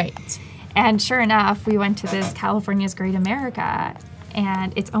once. Right. And sure enough, we went to this California's Great America,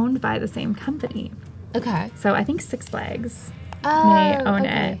 and it's owned by the same company. Okay. So I think Six Flags may own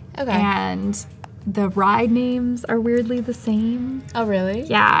it. Okay. And the ride names are weirdly the same. Oh, really?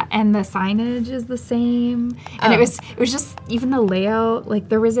 Yeah, and the signage is the same. And it was just, even the layout, like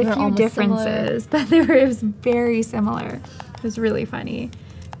there was a few differences, but it was very similar. It was really funny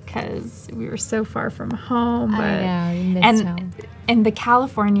because we were so far from home. But, I know, you missed home. And the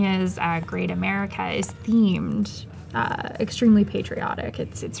California's Great America is themed extremely patriotic.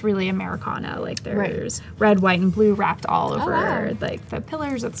 It's really Americana. Like there's red, white, and blue wrapped all over like the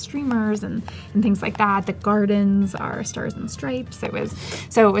pillars of the streamers and things like that. The gardens are stars and stripes. It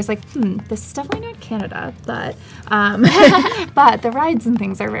was like, this is definitely not Canada, but but the rides and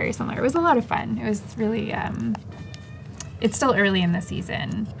things are very similar. It was a lot of fun. It was really it's still early in the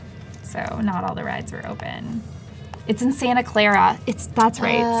season, so not all the rides were open. It's in Santa Clara. That's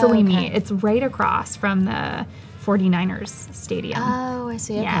right, Salimi. Okay. It's right across from the 49ers stadium. Oh, I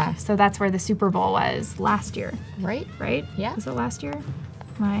see. Okay. Yeah, so that's where the Super Bowl was last year. Right? Yeah. Was it last year?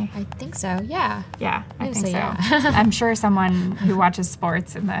 I think so, yeah. Yeah, I think so. Yeah. I'm sure someone who watches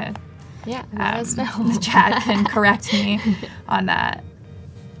sports in the, let us know. The chat can correct me on that.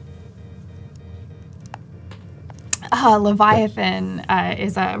 Leviathan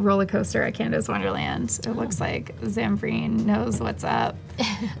is a roller coaster at Canada's Wonderland. It looks like Zambrine knows what's up.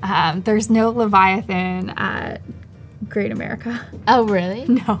 There's no Leviathan at Great America. Oh, really?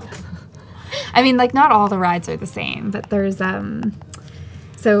 No. I mean, like, not all the rides are the same, but there's,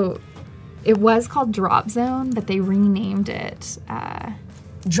 so it was called Drop Zone, but they renamed it,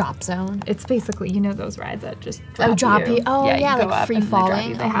 Drop Zone. It's basically, those rides that just drop you. Oh, yeah, you like free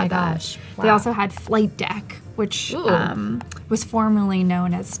falling. They had gosh. Wow. They also had Flight Deck, which was formerly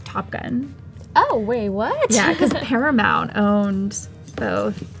known as Top Gun. Oh, wait, what? Yeah, because Paramount owned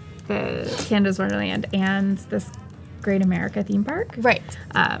both the Canada's Wonderland and this Great America theme park. Right.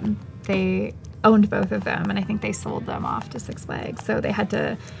 They owned both of them, and I think they sold them off to Six Flags. So they had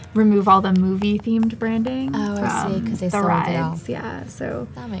to remove all the movie-themed branding I see, because they sold rides. It all. Yeah, so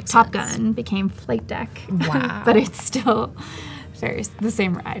that makes Top sense. Gun became Flight Deck. Wow. But it's still the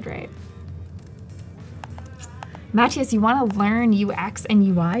same ride, right? Matthias, you want to learn UX and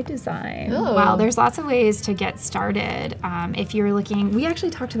UI design. Ooh. Wow, there's lots of ways to get started. If you're looking, we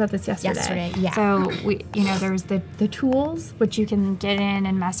actually talked about this yesterday. Yeah. So there's the tools which you can get in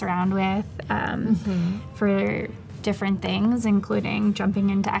and mess around with for different things, including jumping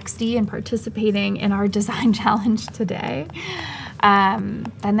into XD and participating in our design challenge today.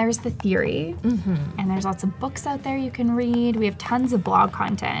 Then there's the theory, and there's lots of books out there you can read. We have tons of blog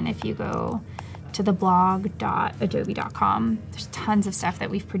content if you go to the blog.adobe.com. There's tons of stuff that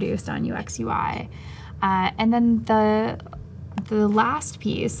we've produced on UX UI. And then the last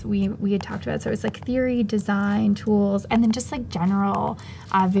piece we had talked about, so it's like theory, design, tools, and then just like general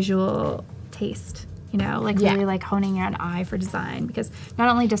visual taste, really like honing your own eye for design, because not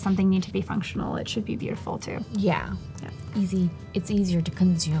only does something need to be functional, it should be beautiful too. Yeah. It's easier to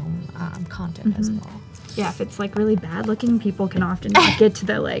consume content as well. Yeah, if it's like really bad looking, people can often not get to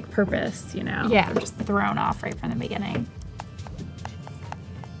the like purpose, Yeah. They're just thrown off right from the beginning.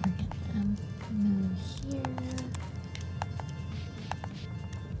 We're gonna move here.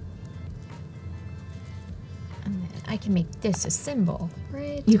 And then I can make this a symbol,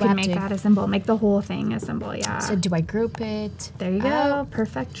 right? You can make that a symbol. Make the whole thing a symbol, yeah. So do I group it? There you go.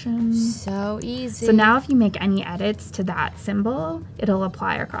 Perfection. So easy. So now if you make any edits to that symbol, it'll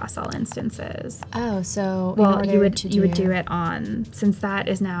apply across all instances. Oh, so you would do it on, since that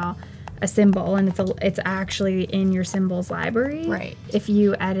is now a symbol and it's actually in your symbols library. Right. If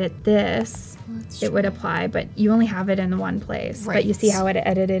you edit this, it would apply, but you only have it in the one place. Right. But you see how it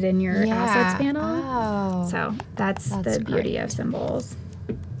edited in your assets panel? Oh. So that's the beauty of symbols.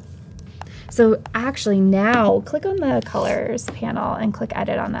 So actually now click on the colors panel and click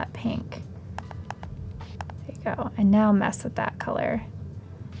edit on that pink. There you go. And now mess with that color.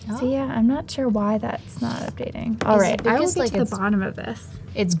 Oh. So yeah, I'm not sure why that's not updating. All right, I will get to the bottom of this.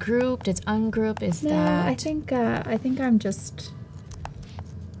 It's grouped, it's ungrouped, I think I'm just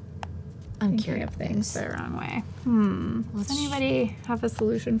I'm thinking curious of things the wrong way. Does anybody have a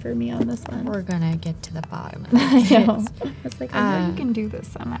solution for me on this one? We're gonna get to the bottom of I it. know. It's like, I know you can do this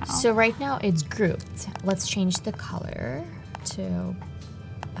somehow. So right now it's grouped. Let's change the color to, I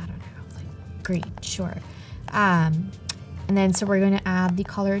don't know, like green, sure. And then so we're going to add the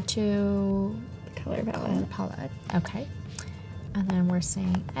color to the color palette. Okay. And then we're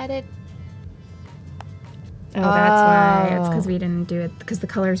saying edit. Oh, that's why. It's because we didn't do it, because the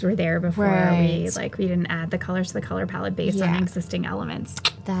colors were there before we didn't add the colors to the color palette based on existing elements.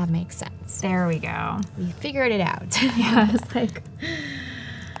 That makes sense. There we go. We figured it out. Yeah, it's like.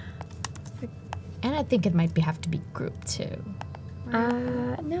 And I think it might have to be grouped too.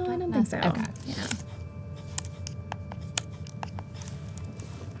 Right? No, I don't think so. Okay. Yeah.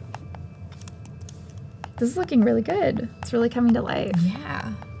 This is looking really good. It's really coming to life.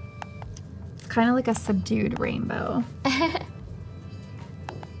 Yeah. It's kind of like a subdued rainbow.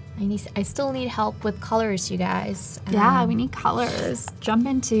 I still need help with colors, you guys. Yeah, we need colors. Jump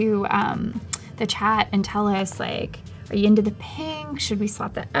into the chat and tell us, like, are you into the pink? Should we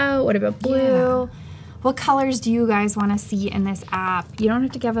swap that out? What about blue? Yeah. What colors do you guys want to see in this app? You don't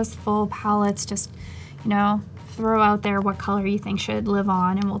have to give us full palettes. Just, throw out there what color you think should live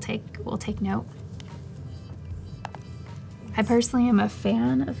on, and we'll take note. I personally am a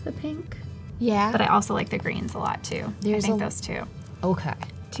fan of the pink. Yeah. But I also like the greens a lot too. I think those two. Okay.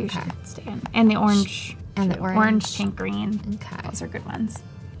 Two should stay in. And the orange. And the orange, pink, green. Okay. Those are good ones.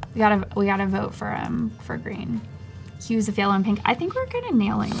 We gotta vote for green. Hues of yellow and pink. I think we're kind of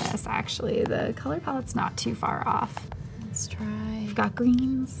nailing this actually. The color palette's not too far off. Let's try. We've got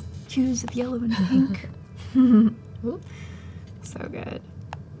greens, hues of yellow and pink. So good.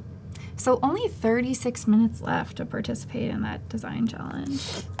 So only 36 minutes left to participate in that design challenge.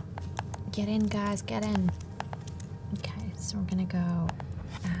 Get in, guys, get in. Okay, so we're gonna go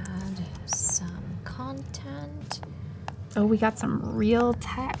add some content. Oh, we got some real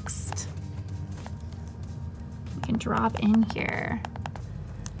text. We can drop in here.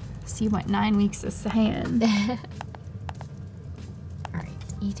 See what 9 weeks is saying. All right,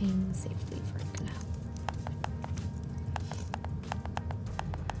 eating safely for now.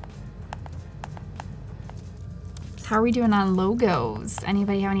 How are we doing on logos?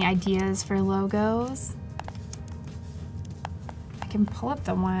 Anybody have any ideas for logos? I can pull up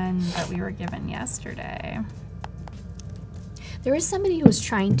the one that we were given yesterday. There was somebody who was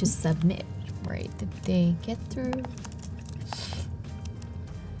trying to submit, right? Did they get through?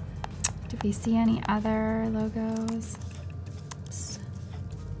 Did we see any other logos?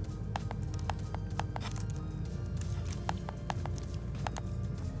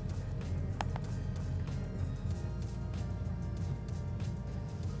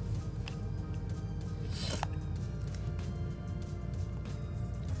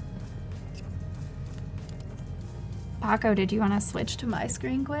 Paco, did you want to switch to my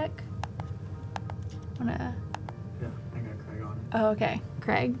screen quick? Yeah, I got Craig on. Oh, okay.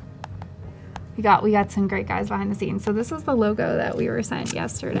 Craig. We got some great guys behind the scenes. So this is the logo that we were sent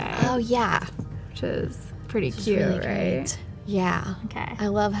yesterday. Oh yeah, Which is pretty Which is cute, really right? great. Yeah. Okay. I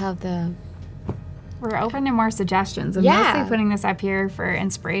love how We're open to more suggestions. I'm Yeah. mostly putting this up here for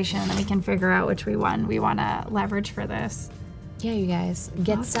inspiration, and we can figure out which one we want to leverage for this. yeah, you guys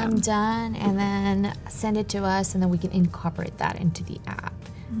get some Awesome. done and then send it to us, and then we can incorporate that into the app,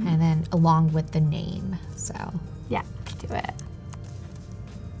 Mm-hmm. and then along with the name. So Yeah, do it.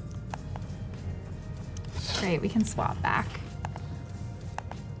 Great, we can swap back.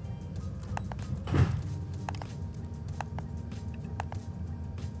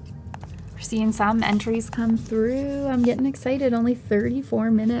 We're seeing some entries come through. I'm getting excited. Only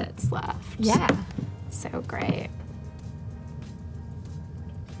 34 minutes left. yeah. So great.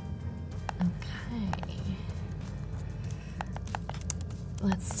 Okay.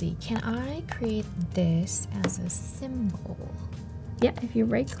 Let's see. Can I create this as a symbol? Yeah, if you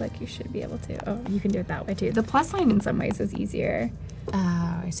right click, you should be able to. Oh, you can do it that way too. The plus sign in some ways is easier.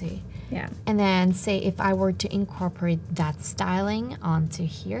 Oh, I see. Yeah. And then say if I were to incorporate that styling onto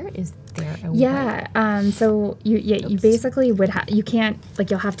here, is there a way? Yeah. So you Oops. basically would have, you can't,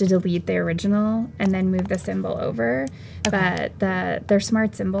 like, you'll have to delete the original and then move the symbol over. Okay. But they're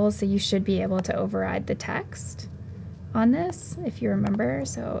smart symbols, so you should be able to override the text on this, if you remember.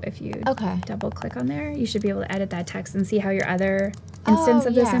 So if you Okay. double click on there, you should be able to edit that text and see how your other instance Oh,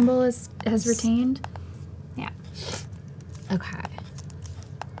 of the yeah. symbol has retained. Yeah. Okay.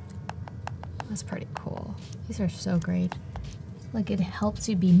 That's pretty cool. These are so great. Like it helps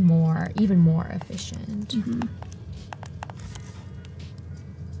you be even more efficient. Mm-hmm.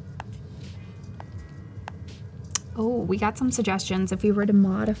 Oh, we got some suggestions. If we were to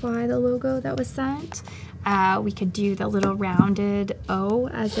modify the logo that was sent, we could do the little rounded O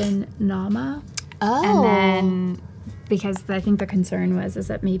as in Nama. Oh. And then, because I think the concern is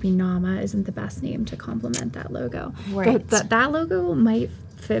that maybe Nama isn't the best name to complement that logo. Right. That logo might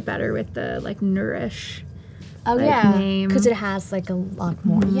fit better with the like Nourish. Oh like, yeah, name. because it has like a lot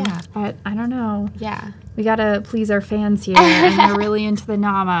more. Yeah, But I don't know. yeah. We gotta please our fans here, and they're really into the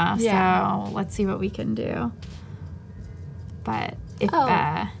Nama. Yeah. So let's see what we can do. But if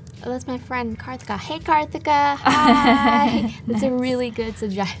Oh, that's my friend Karthika. Hey Karthika, hi. That's a Nice. really good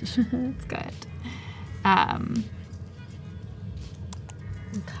suggestion. it's good.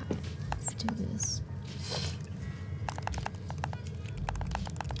 Okay, let's do this.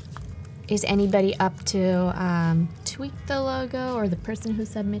 Is anybody up to tweak the logo, or the person who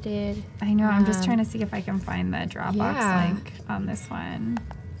submitted? I know. I'm just trying to see if I can find the Dropbox Yeah. link on this one.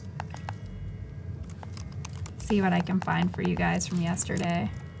 See what I can find for you guys from yesterday.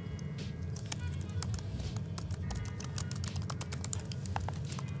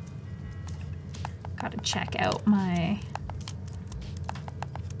 Got to check out my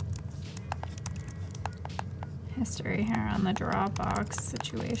history here on the Dropbox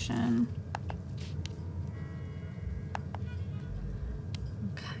situation.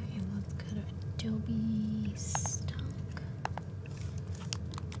 Okay, let's go to Adobe Stock.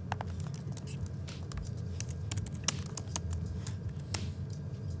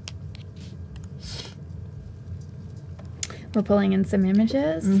 We're pulling in some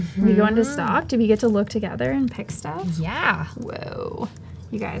images. We go into stock. Do we get to look together and pick stuff? Yeah, Whoa.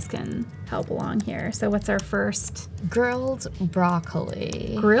 You guys can help along here. So what's our first? grilled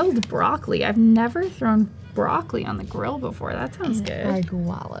broccoli. Grilled broccoli. I've never thrown broccoli on the grill before. That sounds good.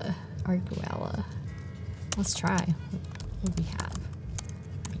 Arguella. Let's try. What do we have?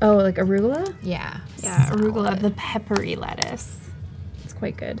 Oh, like arugula? Yeah. Yeah, arugula, salad. the peppery lettuce. It's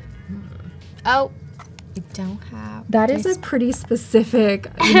quite good. Oh, we don't have. That is a pretty specific,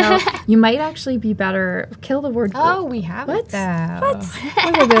 you know, you might actually be better. Kill the word. Oh, we have What? it though. What?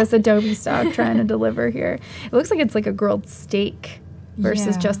 Look at this Adobe stock trying to deliver here. It looks like it's like a grilled steak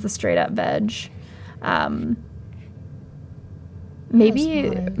versus Yeah. just the straight up veg. Maybe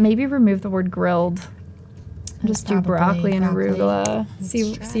That's maybe remove the word grilled. Just do broccoli and broccoli. arugula.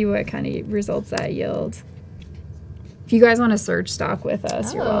 Let's try. See what kind of results that yield. If you guys want to search stock with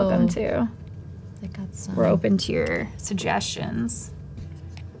us, you're welcome Oh. to. I got some. We're open to your suggestions.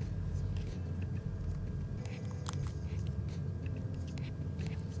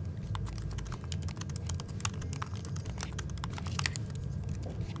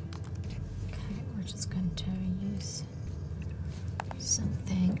 Okay, we're just going to use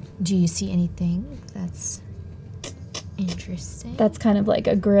something. Do you see anything that's Interesting. That's kind of like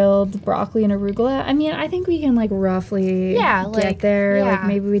a grilled broccoli and arugula. I mean, I think we can like roughly get there. Yeah. Like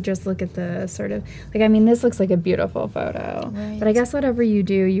maybe we just look at the sort of like, I mean, this looks like a beautiful photo, Right. but I guess whatever you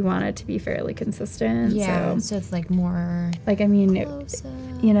do, you want it to be fairly consistent. Yeah. So it's like more. Like, I mean,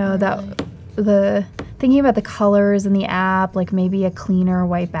 you know, that like, the thinking about the colors in the app, like maybe a cleaner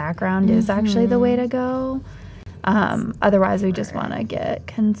white background is actually the way to go. Otherwise, we just want to get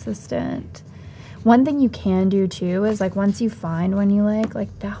consistent. One thing you can do too is like once you find one you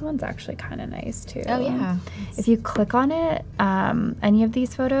like that one's actually kind of nice too. Oh yeah. If you click on it, any of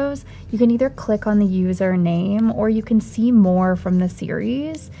these photos, you can either click on the user name or you can see more from the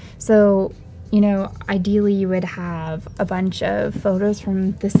series. So, you know, ideally you would have a bunch of photos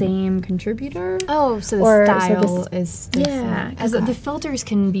from the same contributor. Oh, so the style is different. Yeah, because the filters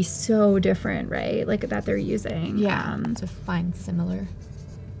can be so different, right? Like that they're using. Yeah, to find similar.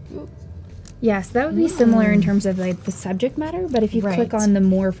 Yeah, so that would be similar in terms of like the subject matter, but if you click on the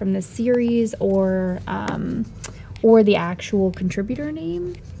more from the series or the actual contributor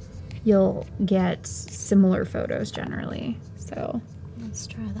name, you'll get similar photos generally. So let's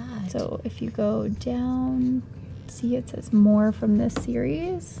try that. So if you go down, see it says more from this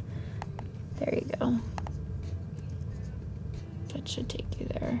series. There you go. That should take you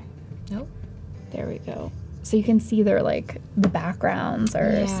there. Nope. There we go. So you can see they're like the backgrounds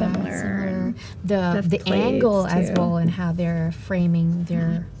are similar. The angle as well and how they're framing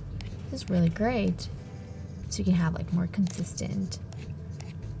their is really great. So you can have like more consistent.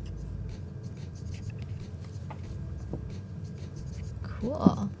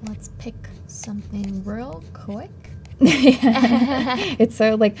 Cool. Let's pick something real quick. It's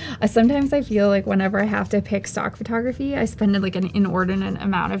so like sometimes I feel like whenever I have to pick stock photography, I spend like an inordinate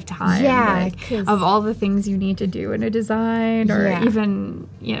amount of time. Like, of all the things you need to do in a design, or even,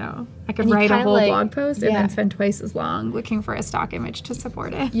 you know, I could write a whole blog post and then spend twice as long looking for a stock image to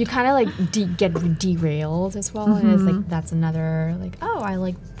support it. You kind of like get derailed as well, and it's like that's another like, oh, I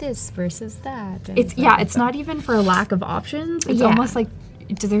like this versus that. And it's not even for a lack of options. It's almost like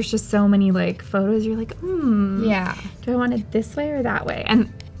there's just so many like photos. You're like, do I want it this way or that way? And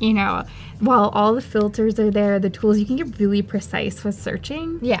you know, while all the filters are there, the tools, you can get really precise with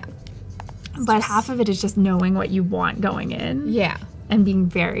searching. Yeah. But half of it is just knowing what you want going in. Yeah. And being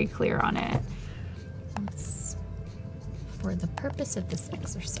very clear on it. For the purpose of this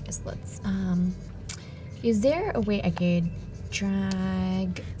exercise, let's is there a way I could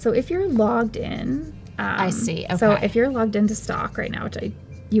drag? So if you're logged in, I see. Okay. So if you're logged into stock right now, which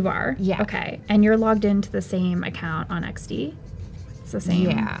you are. Yeah. Okay. And you're logged into the same account on XD. It's the same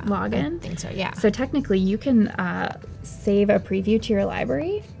login. I think so. Yeah. So technically, you can save a preview to your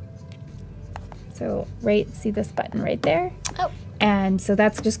library. So see this button right there. Oh. And so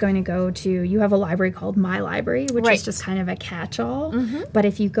that's just going to go to, you have a library called My Library, which is just kind of a catch-all. But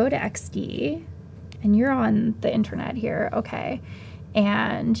if you go to XD, and you're on the internet here, okay,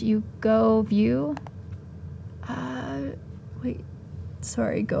 and you go view,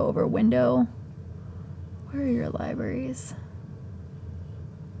 go over window. Where are your libraries?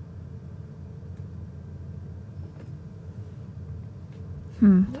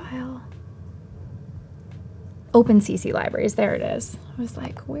 File. OpenCC libraries, there it is. I was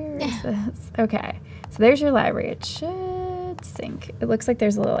like, where is this? Okay, so there's your library. It should sync. It looks like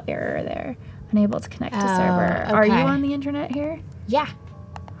there's a little error there. Unable to connect to server. Okay. Are you on the internet here? Yeah.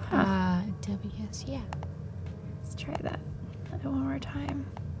 WS, yeah. Let's try that one more time.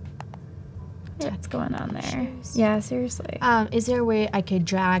 What's going on there? Yeah, seriously. Is there a way I could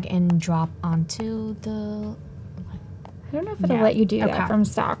drag and drop onto the... I don't know if it'll let you do that from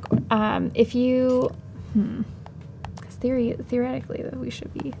stock. If you... Because theoretically, we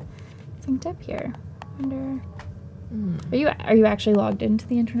should be synced up here. I wonder... Are you actually logged into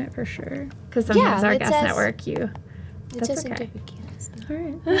the internet for sure? Because sometimes our guest network, that's okay. All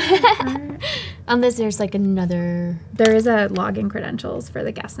right. Unless there's like another... There is a login credentials for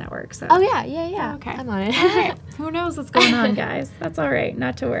the guest network. So. Oh, yeah. Okay. I'm on it. All right. Who knows what's going on, guys? That's all right.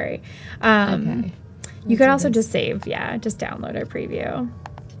 Not to worry. Okay. You could also just save, just download our preview.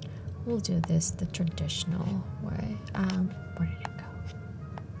 We'll do this the traditional way. Where did it go?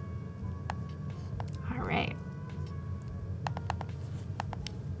 All right.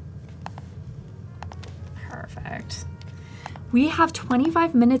 Perfect. We have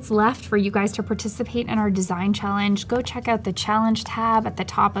 25 minutes left for you guys to participate in our design challenge. Go check out the challenge tab at the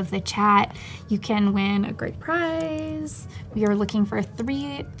top of the chat. You can win a great prize. We are looking for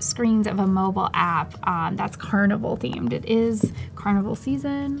 3 screens of a mobile app that's carnival themed. It is carnival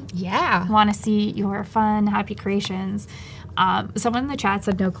season. Yeah. Want to see your fun, happy creations Someone in the chat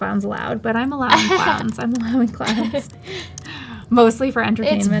said no clowns allowed, but I'm allowing clowns. I'm allowing clowns. Mostly for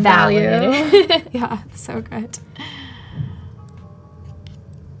entertainment value. Yeah, so good.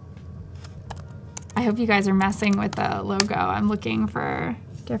 I hope you guys are messing with the logo. I'm looking for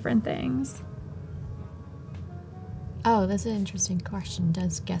different things. Oh, that's an interesting question.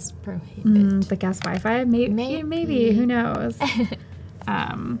 Does guest prohibit? The guest Wi-Fi? Maybe. Who knows?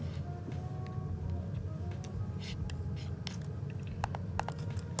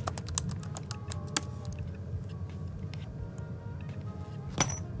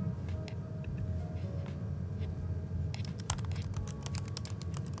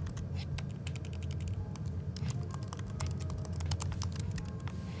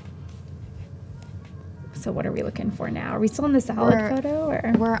 So what are we looking for now? Are we still in the salad photo?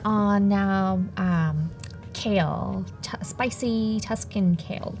 Or? We're on now kale, spicy Tuscan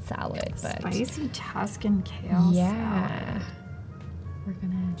kale salad. Spicy Tuscan kale salad. We're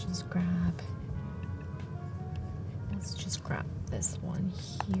gonna just let's just grab this one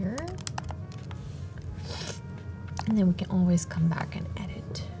here. And then we can always come back and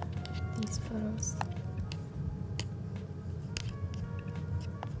edit these photos.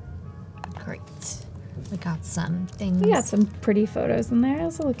 Great. We got some things. We got some pretty photos in there.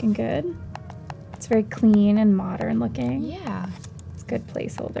 Those are looking good. It's very clean and modern looking. Yeah. It's good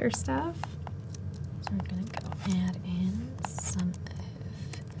placeholder stuff. So we're going to go add in some of...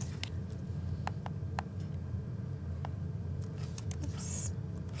 Oops.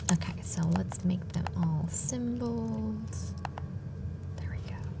 Okay, so let's make them all symbols. There we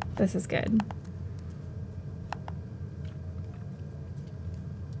go. This is good.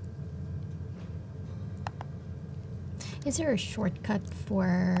 Is there a shortcut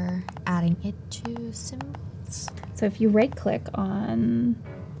for adding it to symbols? So if you right click on,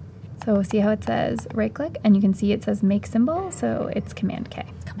 so see how it says right click and you can see it says make symbol, so it's Command K.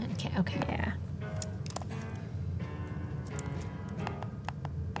 Command K, okay. Yeah.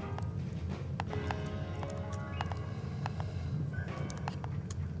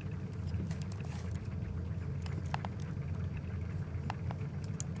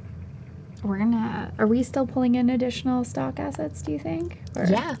 Are we still pulling in additional stock assets, do you think? Or?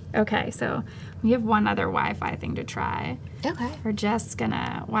 Yeah. Okay, so we have one other Wi-Fi thing to try. Okay. We're just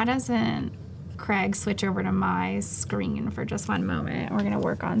gonna, why doesn't Craig switch over to my screen for just one moment? We're gonna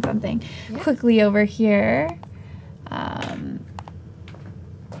work on something quickly over here. Oh.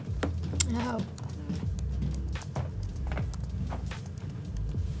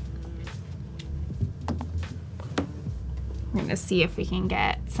 We're going to see if we can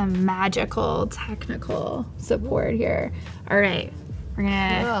get some magical technical support here. All right. We're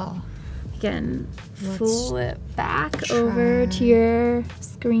going to flip back over to your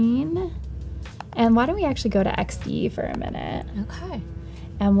screen. And why don't we actually go to XD for a minute? Okay.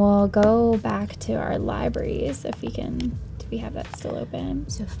 And we'll go back to our libraries if we can. Do we have that still open?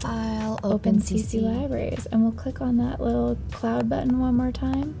 So File, Open CC Libraries. And we'll click on that little cloud button one more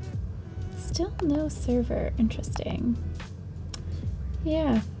time. Still no server. Interesting.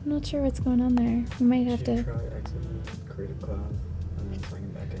 Yeah, I'm not sure what's going on there. We might have to try exiting Creative Cloud and then signing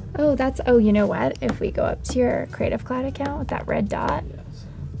back in. Oh, you know what? If we go up to your Creative Cloud account with that red dot. Yes.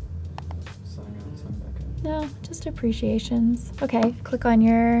 Sign out, sign back in. No, just appreciations. Okay, click on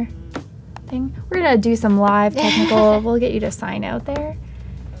your thing. We're gonna do some live technical. We'll get you to sign out there.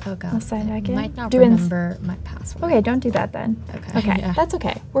 Oh god. We'll sign back in. Might not remember my password. Okay, don't do that then. Okay, yeah. that's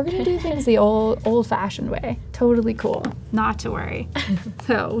okay. We're gonna do things the old-fashioned way. Totally cool. Not to worry.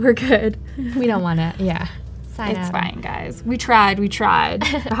 So we're good. We don't want to. Yeah. Sign out. It's fine, guys. We tried. We're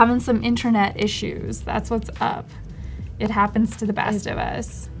having some internet issues. That's what's up. It happens to the best of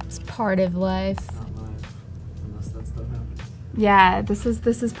us. It's part of life. Not live, unless that stuff happens. Yeah, this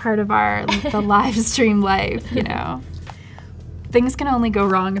is part of the live stream life, you know. Things can only go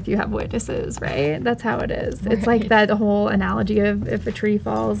wrong if you have witnesses, right? That's how it is. Right. It's like that whole analogy of if a tree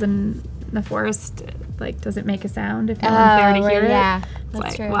falls in the forest, like, does it make a sound if no one's there to hear it? Yeah, it's that's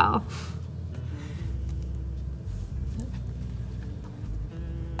like, true. Well.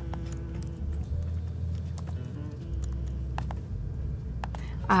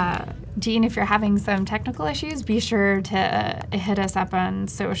 Jean, if you're having some technical issues, be sure to hit us up on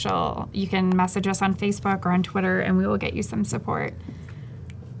social. You can message us on Facebook or on Twitter, and we will get you some support.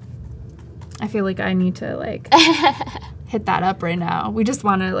 I feel like I need to hit that up right now. We just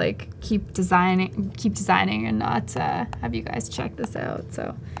want to keep designing and not have you guys check this out.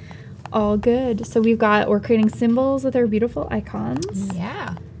 So all good. So we're creating symbols with our beautiful icons.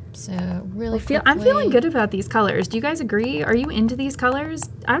 Yeah. So really I'm feeling good about these colors. Do you guys agree? Are you into these colors?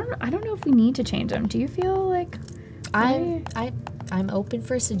 I don't know if we need to change them. Do you feel like I'm open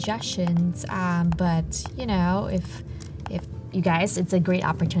for suggestions, but you know, if you guys, it's a great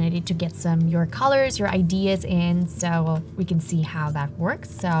opportunity to get your colors, your ideas in, so we can see how that works.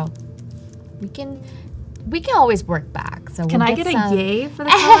 So we can always work back. So can I get a yay for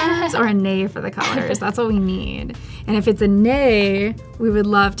the colors or a nay for the colors? That's what we need. And if it's a nay, we would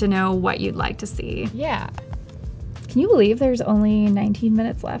love to know what you'd like to see. Yeah. Can you believe there's only 19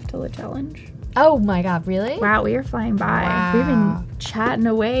 minutes left till the challenge? Oh my God, really? Wow, we are flying by. Wow. We've been chatting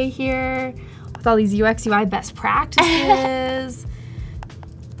away here with all these UX UI best practices,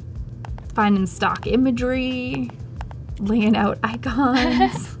 finding stock imagery, laying out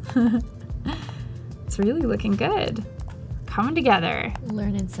icons. It's really looking good. Coming together.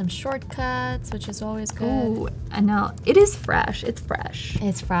 Learning some shortcuts, which is always good. Ooh, and now it is fresh. It's fresh.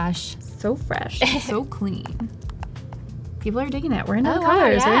 It's fresh. So fresh. So clean. People are digging it. We're into the wow,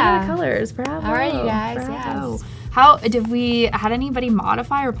 colors. yeah. We're into the colors. Bravo. All right, you guys. Bravo. Yes. How had anybody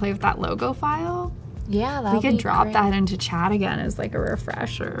modify or play with that logo file? Yeah, that We could drop that into chat again as like a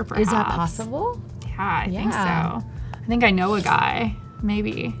refresher, perhaps. Is that possible? Yeah, I think so. I think I know a guy.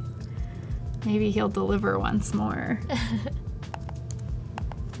 Maybe he'll deliver once more.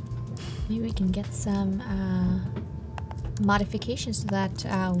 Maybe we can get some modifications to that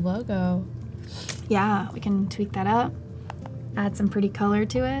logo. Yeah, we can tweak that up. Add some pretty color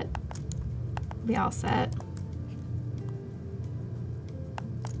to it. Be all set.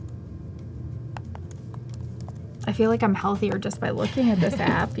 I feel like I'm healthier just by looking at this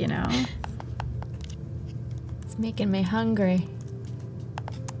app, you know? It's making me hungry.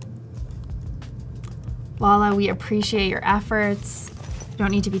 Lala, we appreciate your efforts. You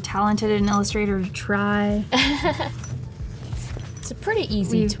don't need to be talented in Illustrator to try. It's a pretty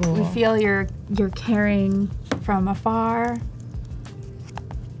easy tool. We feel you're caring from afar.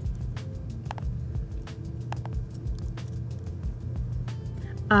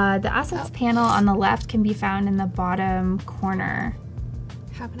 The assets panel on the left can be found in the bottom corner.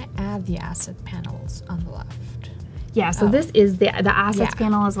 How can I add the asset panels on the left? Yeah, so this is the assets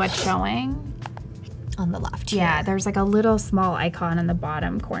panel is what's showing. On the left. Yeah, here. there's like a little small icon in the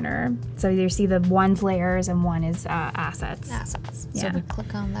bottom corner. So you see the one's layers and one is assets. Assets. Yeah. So we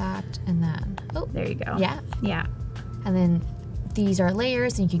click on that and then, There you go. Yeah. Yeah. And then these are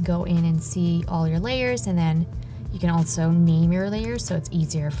layers and you can go in and see all your layers, and then you can also name your layers so it's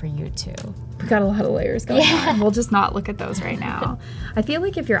easier for you to. We got a lot of layers going on. We'll just not look at those right now. I feel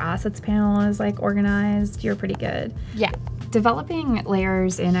like if your assets panel is like organized, you're pretty good. Yeah. Developing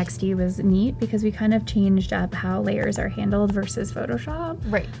layers in XD was neat because we kind of changed up how layers are handled versus Photoshop.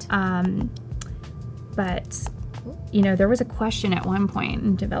 Right. But you know, there was a question at one point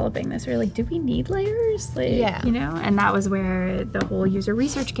in developing this. We were like, do we need layers? Like, Yeah. you know, and that was where the whole user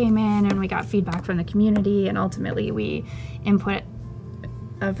research came in, and we got feedback from the community, and ultimately we input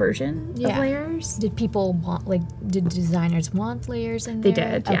a version of layers. Did people want, did designers want layers in They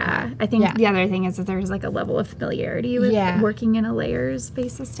there? did, yeah. I think the other thing is that there's like a level of familiarity with working in a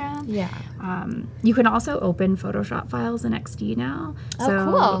layers-based system. Yeah. You can also open Photoshop files in XD now. Oh, So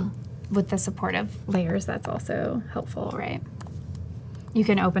cool. with the support of layers, that's also helpful, right? You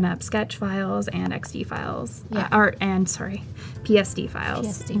can open up sketch files and XD files. Yeah. PSD files.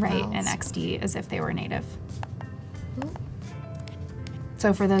 PSD right, files. in XD as if they were native.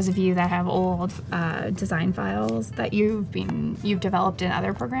 So for those of you that have old design files that you've developed in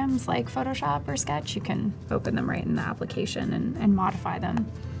other programs like Photoshop or Sketch, you can open them right in the application and modify them.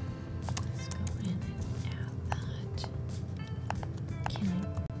 Let's go in and add that. Can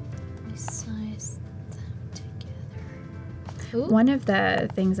I resize them together? Ooh. One of the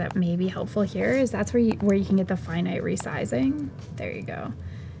things that may be helpful here is that's where you can get the finite resizing. There you go.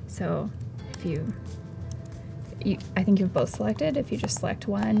 So if I think you've both selected. If you just select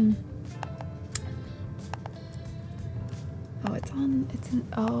one. Oh, it's in,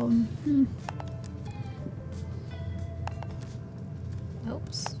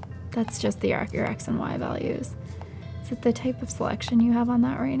 Oops. that's just your X and Y values. Is it the type of selection you have on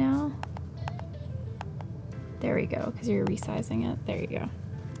that right now? There we go, because you're resizing it. There you go.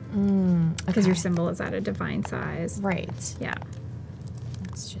 Because your symbol is at a defined size. Right. Yeah.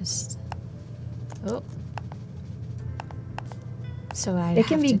 Let's just. Oh. So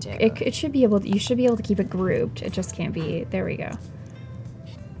It should be able to, you should be able to keep it grouped. It just can't be. There we go.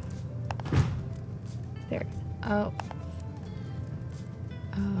 There. Oh.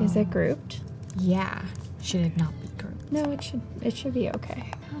 Is it grouped? Yeah. Should it not be grouped? No, it should be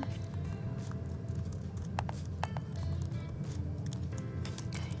okay.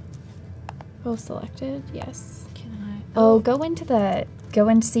 Both selected, yes. Can I? Oh, go into the go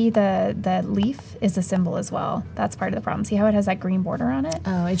and see the leaf is a symbol as well. That's part of the problem. See how it has that green border on it?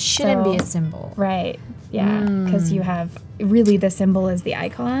 Oh, it shouldn't be a symbol. Right. Yeah. Because you have, really the symbol is the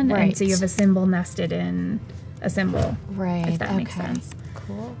icon. Right. And so you have a symbol nested in a symbol. Right. If that makes sense.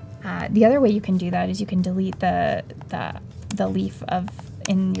 Cool. The other way you can do that is you can delete the leaf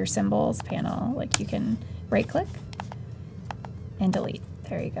in your symbols panel. Like you can right click and delete.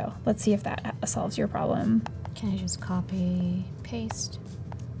 There you go. Let's see if that solves your problem. Can I just copy, paste?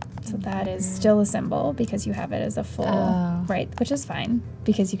 So that is still a symbol because you have it as a full, right, which is fine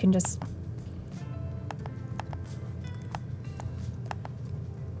because you can just,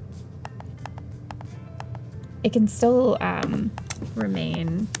 it can still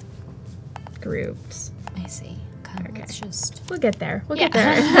remain grouped. I see. Okay. Let's just... We'll get there. We'll get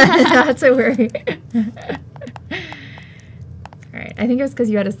there. Not to worry. All right. I think it was because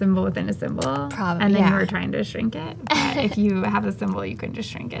you had a symbol within a symbol. Probably, and then you were trying to shrink it. But if you have a symbol, you can just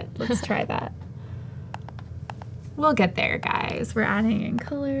shrink it. Let's try that. We'll get there, guys. We're adding in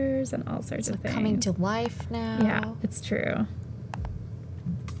colors and all sorts of things. Coming to life now. Yeah, it's true.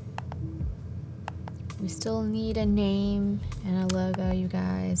 We still need a name and a logo, you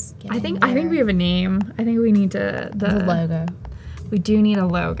guys. I think we have a name. I think we need the logo. We do need a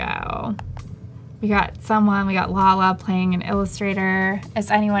logo. We got Lala playing an Illustrator. Is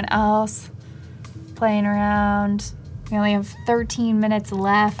anyone else playing around? We only have 13 minutes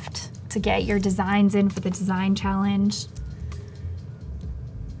left to get your designs in for the design challenge.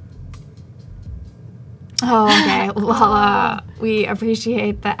 Oh, okay. Lala, we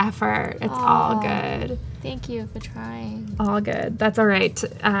appreciate the effort. It's all good. Thank you for trying. All good. That's all right.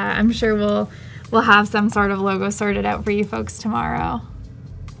 I'm sure we'll have some sort of logo sorted out for you folks tomorrow.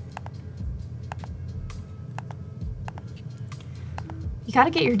 You got to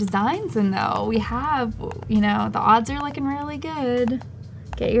get your designs in though. We have, the odds are looking really good.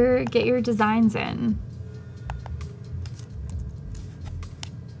 Get your designs in.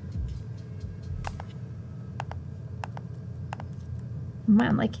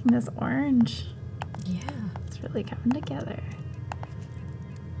 I'm liking this orange. Yeah. It's really coming together.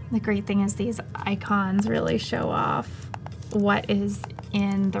 The great thing is these icons really show off what is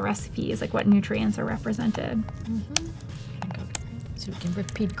in the recipes, like what nutrients are represented. So we can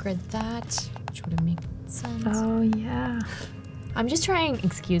repeat grid that, which would make sense. Oh, yeah. I'm just trying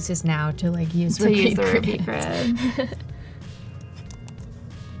excuses now to use repeat grid.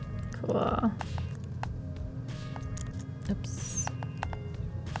 Cool. Oops.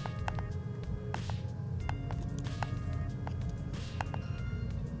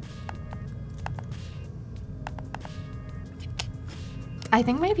 I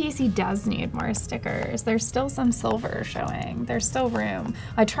think my PC does need more stickers. There's still some silver showing. There's still room.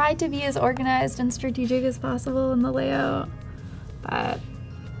 I tried to be as organized and strategic as possible in the layout, but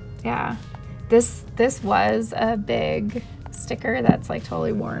yeah. This was a big sticker that's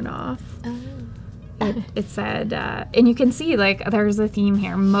totally worn off. Oh. It said, and you can see there's a theme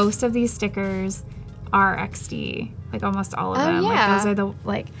here. Most of these stickers are XD, almost all of them. Yeah. Those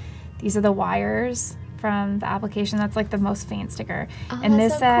are these are the wires from the application. That's the most faint sticker. And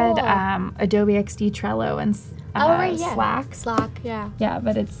this said cool. Adobe XD, Trello, and Slack. Slack, yeah. Yeah,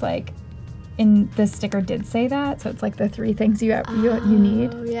 but it's in this sticker did say that, so it's the three things you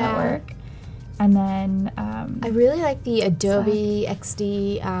need at work. And then I really like the Adobe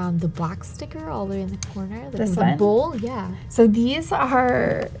XD, the black sticker all the way in the corner. This the one? bowl, yeah. So these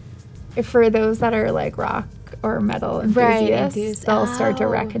are for those that are rock or metal enthusiasts, they'll start to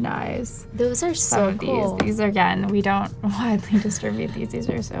recognize. Those are some so of cool. These again, we don't widely distribute these. These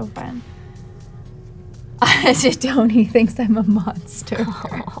are so fun. Tony thinks I'm a monster.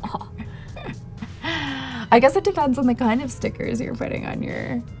 I guess it depends on the kind of stickers you're putting on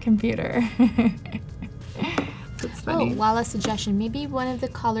your computer. That's funny. Oh, Lala's suggestion. Maybe one of the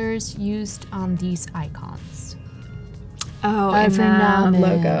colors used on these icons. Oh, and the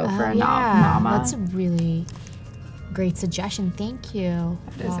logo for Nama. That's a really great suggestion. Thank you,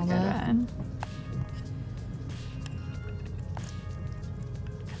 That is a good one.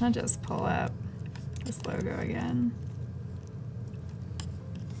 Can I just pull up this logo again?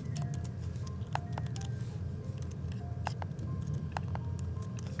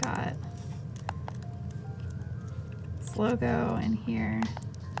 Got this logo in here.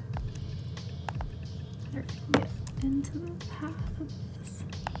 Better get into the path of this.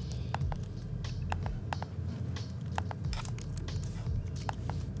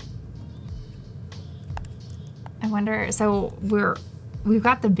 I wonder, so we've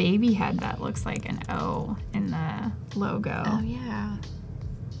got the baby head that looks like an O in the logo. Oh yeah.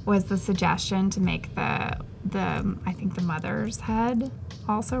 Was the suggestion to make the I think the mother's head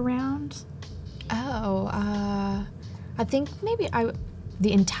also round. Oh, I think maybe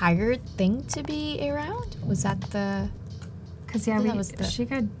the entire thing to be around? Was that the... Because, yeah, she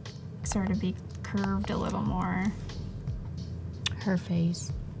could sort of be curved a little more. Her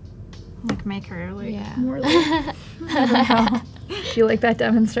face. Like, make her, like, Yeah. more like... I don't know. Do you like that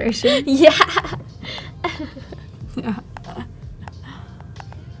demonstration? Yeah. Yeah.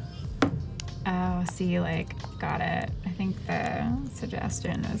 Oh, see, like, got it. I think the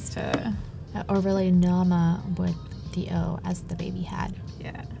suggestion is to... Overlay Nama with the O as the baby had.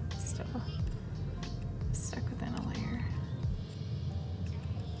 Yeah, still stuck within a layer.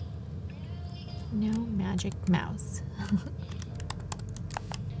 No magic mouse.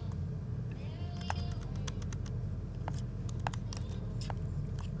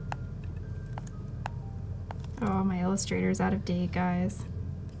 Oh, my Illustrator's out of date, guys.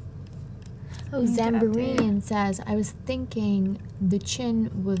 Oh, Need to Zambarinian says, I was thinking the chin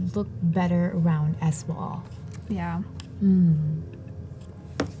would look better round as well. Yeah.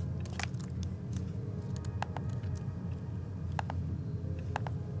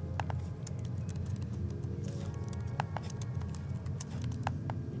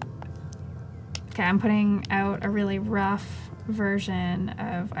 Okay, I'm putting out a really rough version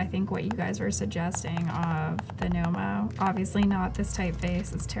of, I think, what you guys were suggesting of the Noma. Obviously not this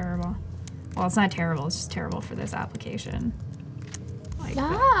typeface, it's terrible. Well, it's not terrible, it's just terrible for this application. Like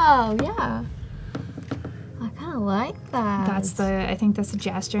Oh, yeah. I kind of like that. that's I think the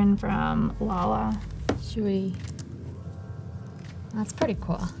suggestion from Lala. Should we... That's pretty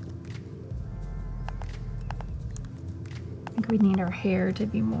cool. I think we need our hair to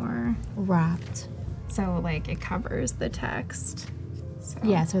be more, Wrapped. so like it covers the text. So,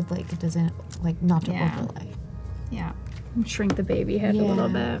 Yeah, so it's like it doesn't, like, not to Yeah. overlay. Yeah. Shrink the baby head a little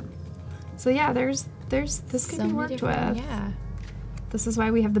Yeah. bit. So yeah, this could So be many worked different- with. Yeah. This is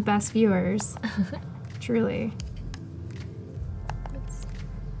why we have the best viewers. Truly. Oops.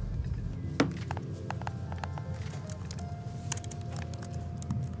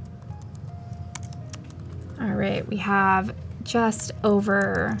 All right, we have just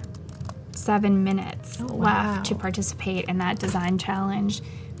over 7 minutes Oh, left to wow. participate in that design challenge.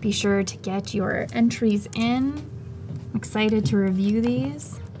 Be sure to get your entries in. I'm excited to review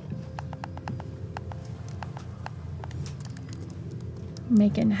these.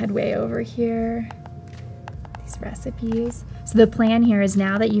 Making headway over here. These recipes. So the plan here is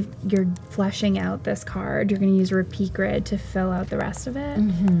now that you're fleshing out this card, you're going to use Repeat Grid to fill out the rest of it.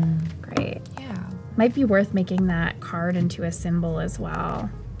 Great. Yeah. Might be worth making that card into a symbol as well,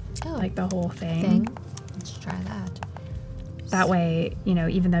 Oh, like the whole thing. Let's try that. That way, you know,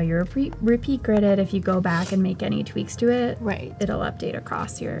 even though you're repeat gridded, if you go back and make any tweaks to it, Right. it'll update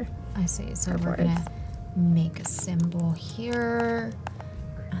across your... I see. So we're Reports. gonna make a symbol here,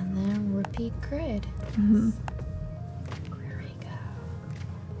 and then repeat grid. Mhm. There we go.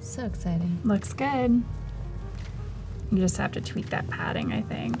 So exciting. Looks good. You just have to tweak that padding, I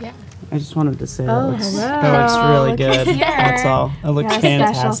think. Yeah. I just wanted to say Oh, that hello. looks really Look good. who's here. That's all. It looks Got a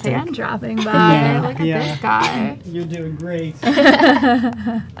fantastic. special fan dropping by. Yeah, Look at yeah. this guy. You're doing great.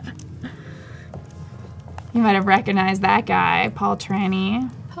 You might have recognized that guy, Paul Tranny,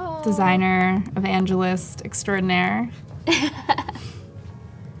 Paul. designer, evangelist extraordinaire.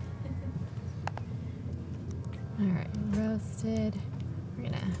 All right, roasted. We're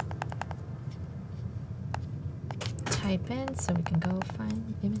gonna type in so we can go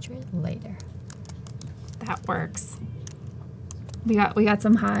find imagery later. That works. We got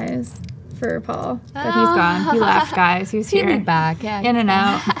some highs for Paul, but he's gone. He left, guys. He's He'll here. be back. Yeah. In and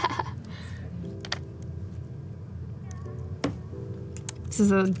out. This is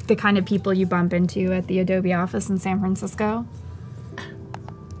the kind of people you bump into at the Adobe office in San Francisco.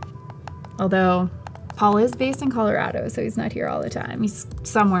 Although Paul is based in Colorado, so he's not here all the time. He's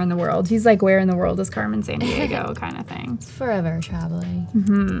somewhere in the world. He's like, where in the world is Carmen Sandiego kind of thing. Forever traveling.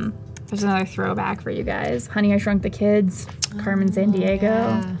 There's another throwback for you guys. Honey, I Shrunk the Kids, Carmen Sandiego.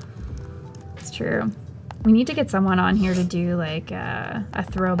 Yeah. It's true. We need to get someone on here to do like a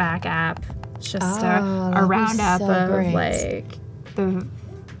throwback app. It's just Oh, a that'd be roundup so of great. like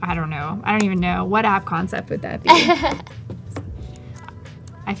I don't know. I don't even know. What app concept would that be?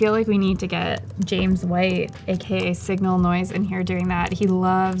 I feel like we need to get James White, aka Signal Noise, in here doing that. He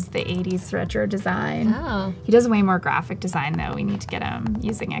loves the 80s retro design. Oh. He does way more graphic design though. We need to get him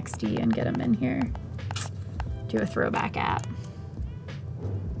using XD and get him in here. Do a throwback app.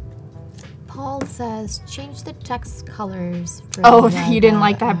 Paul says change the text colors. For Oh, the you didn't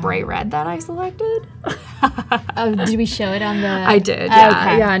like that bright red that I selected? Did we show it on the? I did. Yeah.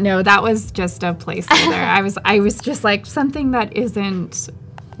 Okay. Yeah. No, that was just a placeholder. I was just like something that isn't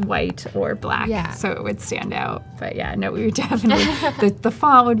white or black, so it would stand out. But yeah, no, we would definitely the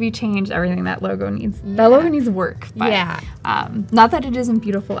font would be changed. Everything, that logo needs work. But, not that it isn't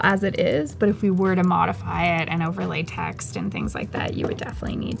beautiful as it is, but if we were to modify it and overlay text and things like that, you would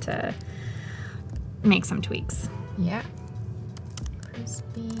definitely need to make some tweaks. Yeah.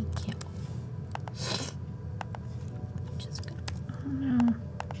 Crispy camel. Just good. Oh no.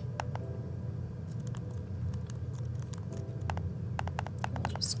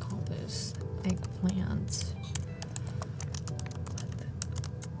 We'll just call this eggplant.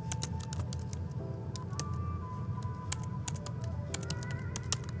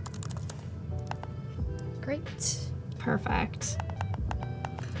 Great. Perfect.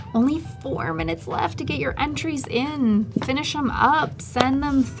 Only 4 minutes left to get your entries in. Finish them up, send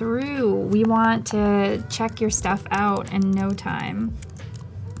them through. We want to check your stuff out in no time.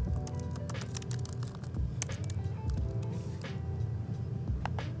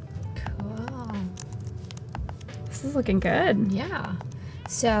 Cool. This is looking good. Yeah.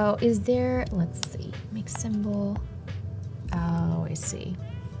 So is there, let's see, make symbol. Oh, I see.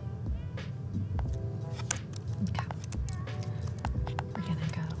 Okay. We're gonna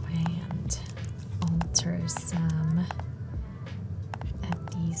go and alter some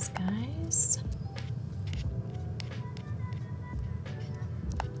of these guys.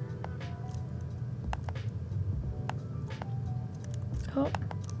 Oh,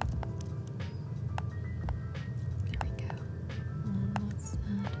 There we go. What's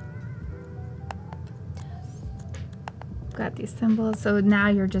that? got these symbols. So now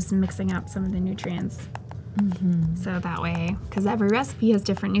you're just mixing up some of the nutrients. Mm-hmm. So that way, because every recipe has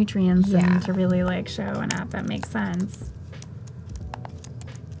different nutrients, Yeah. and to really like show an app that makes sense.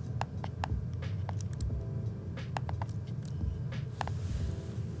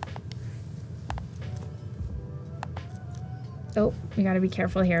 Oh, you got to be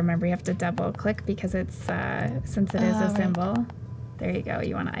careful here. Remember, you have to double click because it's since it is a right. symbol. There you go.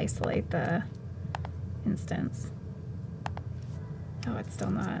 You want to isolate the instance. Oh, it's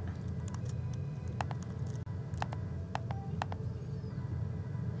still not.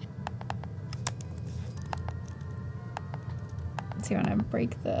 So you want to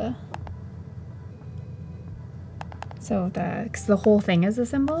break the. So because the whole thing is a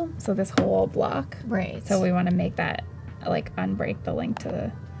symbol. So this whole block. Right. So we want to make that like unbreak the link to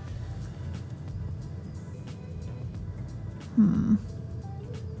the.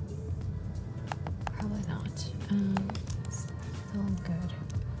 Probably not. Still good.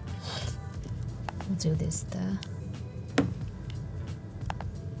 We'll do this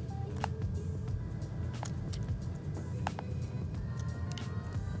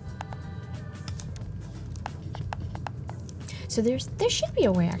So there should be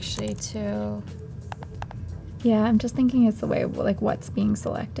a way actually to. Yeah, I'm just thinking it's the way like what's being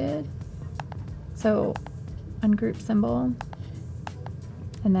selected. So ungroup symbol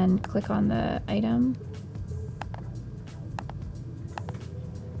and then click on the item.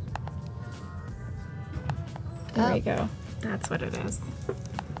 There Oh. we go. That's what it is.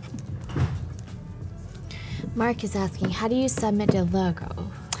 Mark is asking, how do you submit a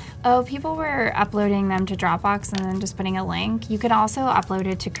logo? Oh, people were uploading them to Dropbox and then just putting a link. You can also upload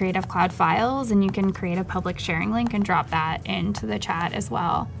it to Creative Cloud files, and you can create a public sharing link and drop that into the chat as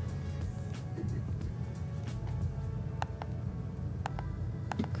well.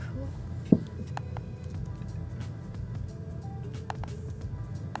 Cool.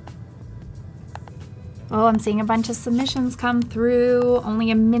 Oh, I'm seeing a bunch of submissions come through.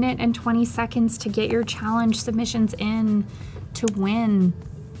 Only a minute and 20 seconds to get your challenge submissions in to win.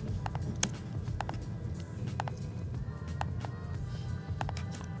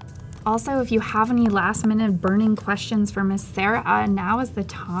 Also, if you have any last minute burning questions for Miss Sarah, now is the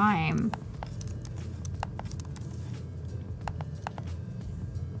time.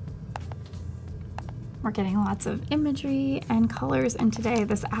 We're getting lots of imagery and colors, and today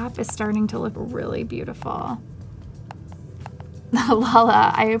this app is starting to look really beautiful.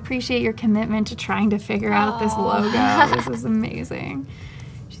 Lala, I appreciate your commitment to trying to figure out this logo. This is amazing.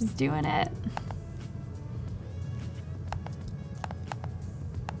 She's doing it.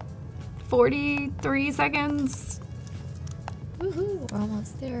 43 seconds. Woohoo, we're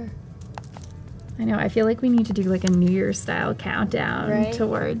almost there. I know, I feel like we need to do like a New Year's style countdown Right?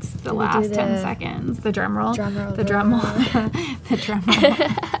 towards the Do we do last 10 the seconds. The drum roll. drum roll, The drum drum roll. roll. The drum roll.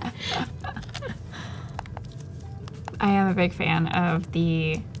 I am a big fan of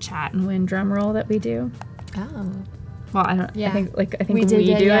the chat and win drum roll that we do. Oh. Well, I don't. Yeah. I think We we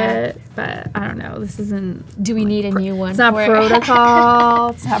did do it, it, but I don't know. This isn't. Do we need a new one? It's not for it? protocol.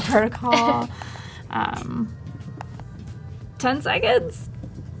 It's not protocol. 10 seconds.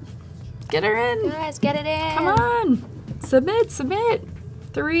 Get her in. Guys, get it in. Come on. Submit.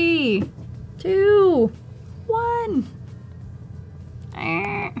 3, 2, 1.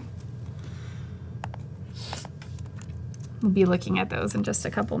 We'll be looking at those in just a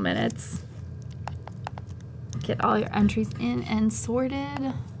couple minutes. Get all your entries in and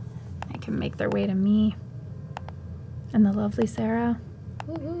sorted. They can make their way to me and the lovely Sarah.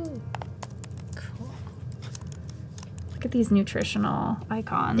 Woohoo. Cool. Look at these nutritional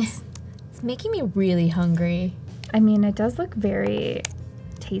icons. It's making me really hungry. I mean, it does look very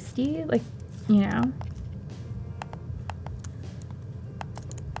tasty, like, you know.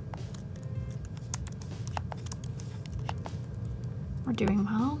 We're doing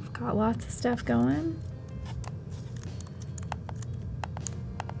well. We've got lots of stuff going.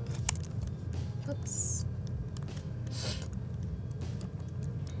 Oops.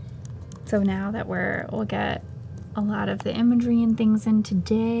 So now that we'll get a lot of the imagery and things in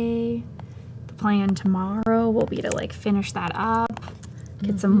today, the plan tomorrow will be to like finish that up,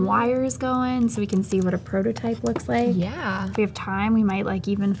 get some wires going so we can see what a prototype looks like. Yeah. If we have time, we might like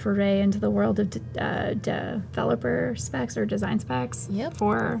even foray into the world of developer specs or design specs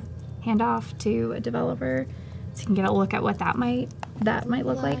for handoff to a developer, so you can get a look at what that might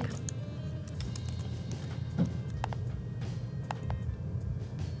look like.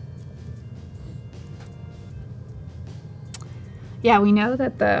 Yeah, we know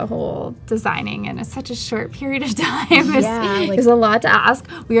that the whole designing in such a short period of time is a lot to ask.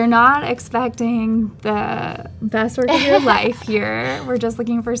 We are not expecting the best work of your life here. We're just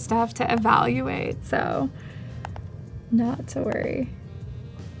looking for stuff to evaluate, so not to worry.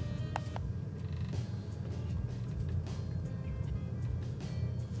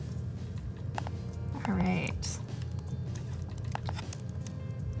 All right.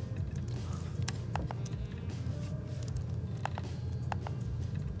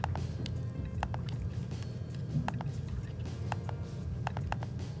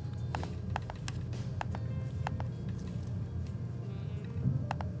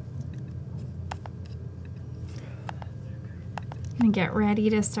 And get ready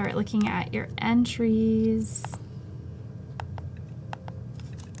to start looking at your entries.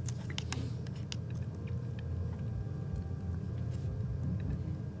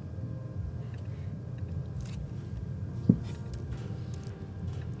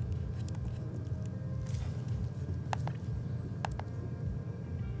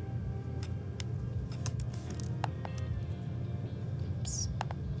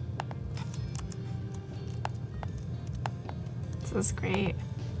 This is great.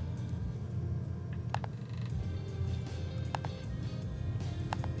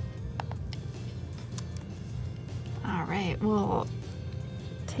 All right, we'll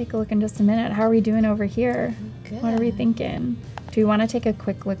take a look in just a minute. How are we doing over here? Good. What are we thinking? Do we want to take a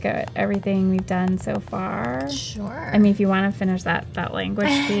quick look at everything we've done so far? Sure. I mean, if you want to finish that language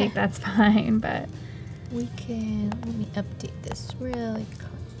tweak, that's fine, but... We can, let me update this really quick.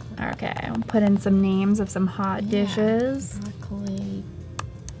 Okay, I'll put in some names of some hot dishes. Broccoli.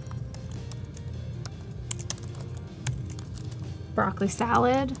 Broccoli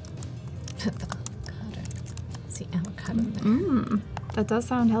salad. The avocado. See avocado there. That does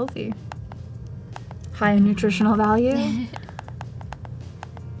sound healthy. High in nutritional value.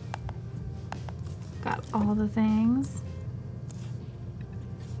 Got all the things.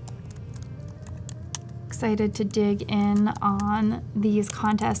 Excited to dig in on these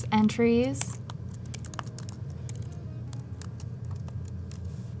contest entries.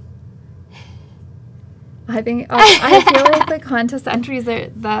 I feel like the contest entries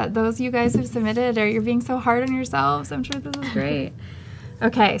those you guys have submitted you're being so hard on yourselves. I'm sure this is great.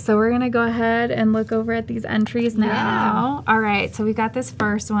 Okay, so we're gonna go ahead and look over at these entries now. All right, so we got this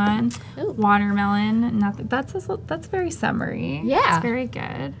first one. Ooh. Watermelon. Nothing. That's very summery. Yeah. It's very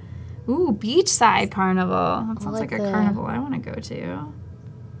good. Ooh, beachside carnival. That sounds like a the carnival I want to go to.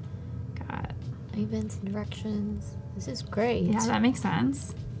 Got events and directions. This is great. yeah, that makes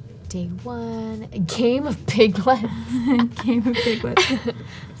sense. Day one, a game of piglets. Game of piglets.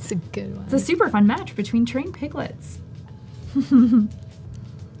 It's a good one. It's a super fun match between trained piglets.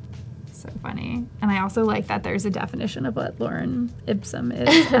 So funny. And I also like that there's a definition of what Lorem Ipsum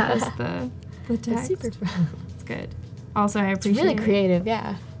is as the text. It's super fun. It's good. Also, I appreciate It's really creative,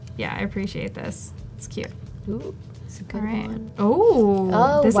 yeah. Yeah, I appreciate this. It's cute. Ooh, it's a good All right. one.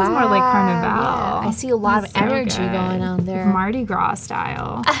 Oh, this is more like Carnival. Yeah. I see a lot of energy going on there. Mardi Gras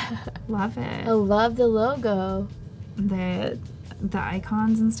style. Love it. I love the logo. the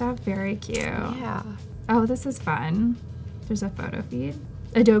icons and stuff. Very cute. Yeah. Oh, this is fun. There's a photo feed.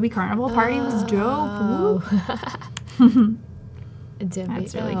 Adobe Carnival Party was dope. Woo.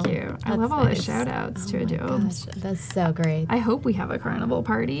 That's really cute. I love all the shout outs to Adobe. That's so great. I hope we have a carnival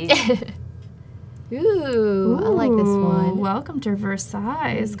party. Ooh, I like this one. Welcome to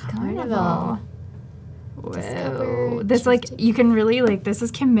Versailles Carnival. Whoa. Discover This, like, Tuesday. you can really, like, this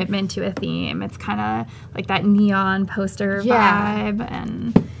is commitment to a theme. It's kind of like that neon poster vibe,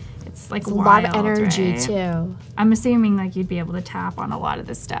 and it's like It's a wild, lot of energy, right? too. I'm assuming, like, you'd be able to tap on a lot of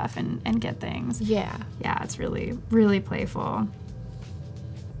this stuff and get things. Yeah. Yeah, it's really, really playful.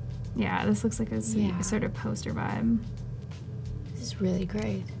 Yeah, this looks like a sweet sort of poster vibe. This is really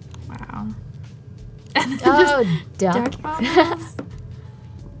great. Wow. Oh, duck. bubbles.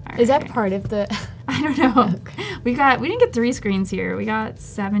 Is that Alright. part of the... I don't know. We didn't get 3 screens here. We got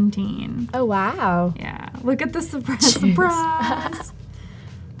 17. Oh, wow. Yeah. Look at the surprise.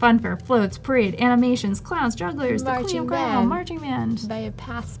 Funfair, floats, parade, animations, clowns, jugglers, the Queen of Carnival, marching band. Buy a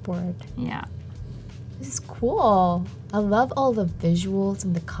passport. Yeah. This is cool. I love all the visuals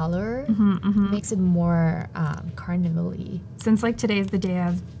and the color. Makes it more carnival-y. Since like today's the day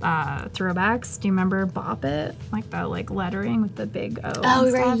of throwbacks, do you remember Bop It? Like the lettering with the big O. Oh,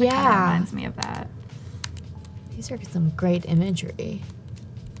 and right, stuff? It kinda yeah. reminds me of that. These are some great imagery.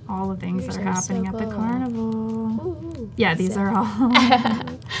 All the things These that are are happening so at the cool. carnival. Ooh, Yeah, these are all.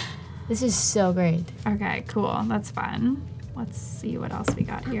 This is so great. Okay, cool. That's fun. Let's see what else we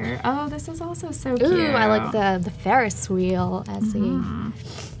got here. Oh, this is also so cute. Ooh, I like the Ferris wheel as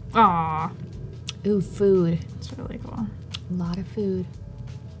Aw, Ooh, food. it's really cool. A lot of food.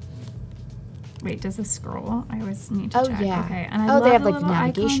 Wait, does this scroll? I always need to Oh, check. yeah. Okay, and I Oh, love they have, the like, the little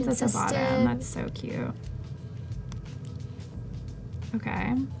navigation icons at the bottom. system. That's so cute.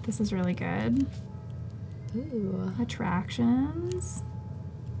 Okay, this is really good. Ooh. Attractions.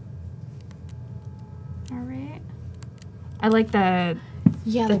 All right. I like the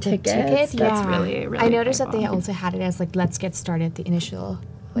Yeah, the like tickets. ticket. That's Yeah. really, really I noticed that they playful. also had it as like, let's get started at the initial,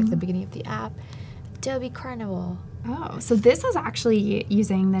 like the beginning of the app. Adobe Carnival. Oh, so this is actually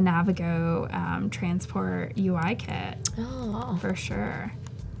using the Navigo Transport UI kit Oh, for sure.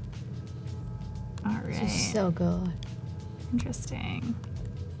 All this right. is so good. Interesting.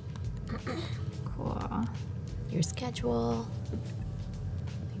 Cool. Your schedule.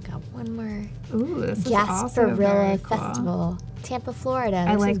 I got one more. Ooh, this is also very Gasparilla cool. Festival, Tampa, Florida.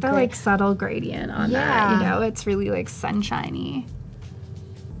 I This like is the great. like subtle gradient on that. Yeah. You know, it's really like sunshiny.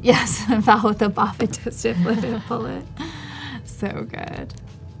 Yes, Val with the bop it, twist it, flip it, pull it. So good.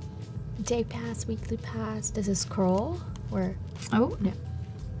 Day pass, weekly pass. Does it scroll or Oh no?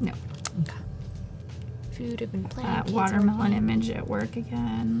 no, Okay. Food have been playing. that kids watermelon working. image at work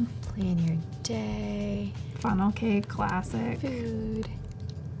again. Plan your day. Funnel cake classic. Food.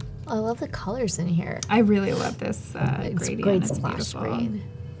 I love the colors in here. I really love this It's gradient. great It's splash beautiful. screen.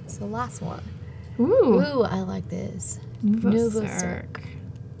 It's the last one. Ooh, Ooh, I like this. Nouveau Cirque. Cirque.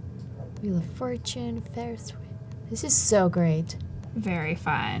 Wheel of Fortune, Ferris wheel. This is so great. Very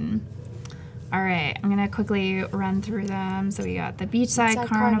fun. All right, I'm gonna quickly run through them. So we got the Beachside Beachside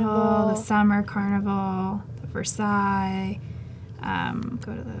Carnival, Carnival. the Summer Carnival, the Versailles.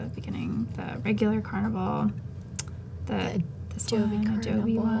 Go to the beginning. The regular Carnival. This Adobe one,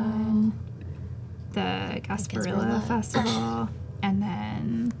 Adobe Carnival. one. The Gasparilla Gasparilla. Festival, and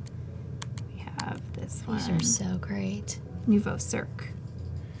then we have this one. These are so great. Nouveau Cirque.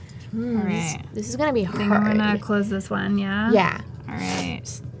 All This, right. this is gonna be I think I'm hard. gonna close this one. Yeah. Yeah. All right.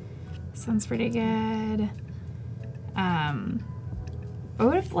 Sounds pretty good. I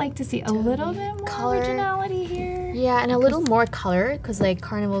would have liked to see a little bit more Color. originality here. Yeah, and a little more color because like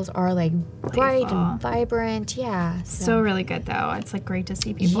carnivals are like bright Playful. and vibrant. Yeah. Still really good though. It's like great to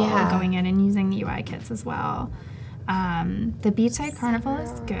see people Yeah. going in and using the UI kits as well. The Beachside Carnival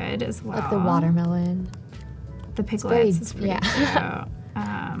is good as well. like the watermelon. The very- piglets is pretty yeah.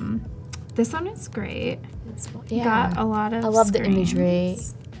 cute. This one is great. Yeah. Got a lot of I love the imagery.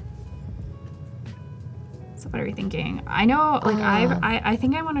 screens. So what are we thinking? I know, like I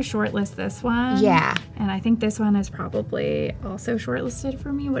think I want to shortlist this one. Yeah. And I think this one is probably also shortlisted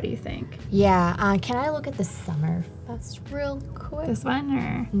for me. What do you think? Yeah. Can I look at the Summer Fest real quick? This one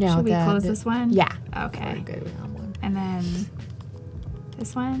or No, should we the- close the- this one? Yeah. Okay. We're good with that one. And then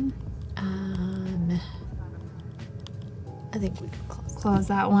this one. I think we can close. Close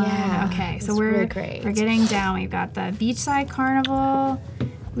that one. Yeah, Okay. So it's we're really great. we're getting down. We've got the Beachside Carnival.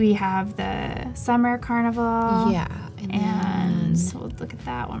 We have the Summer Carnival. Yeah. And then so we'll look at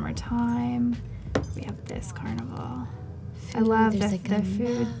that one more time. We have this carnival. I love there's the, like the a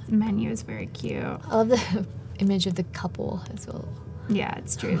food menu is very cute. I love the image of the couple as well. Yeah,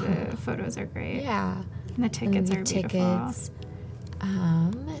 it's true. The photos are great. Yeah. And the tickets and are the beautiful. tickets.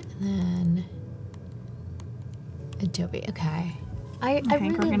 And then Adobe. Okay. I I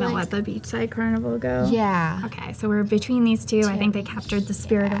think really we're gonna like, let the beachside carnival go. Yeah. Okay, so we're between these two. I think they captured the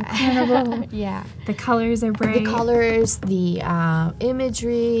spirit of carnival. Yeah. The colors are bright. The colors, the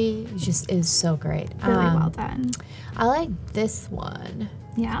imagery, just is so great. Really well done. I like this one.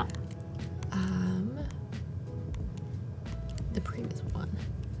 Yeah. The previous one.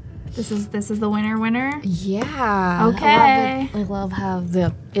 This is the winner. Yeah. Okay. I love how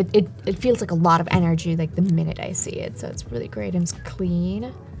it feels like a lot of energy like the minute I see it. So it's really great and it's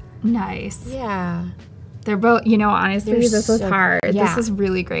clean. Nice. Yeah. They're both, you know, honestly, They're this was so- hard. yeah. This was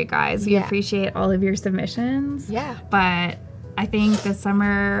really great, guys. We Yeah. appreciate all of your submissions. Yeah. But I think the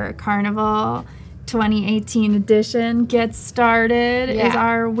Summer Carnival 2018 edition gets started is Yeah.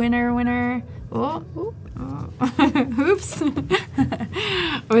 our winner. Oh, oops.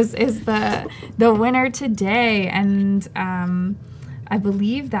 is the winner today, and I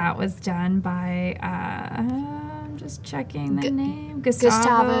believe that was done by I'm just checking the name,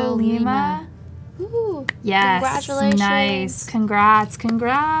 Gustavo Lima. Ooh, Yes, congratulations. nice. Congrats.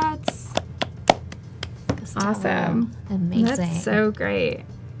 Gustavo. Awesome. Amazing. That's so great.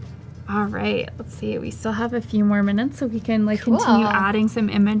 All right, let's see. We still have a few more minutes so we can Cool. continue adding some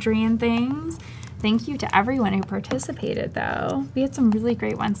imagery and things. Thank you to everyone who participated, though. We had some really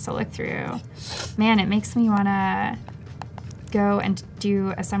great ones to look through. Man, it makes me want to go and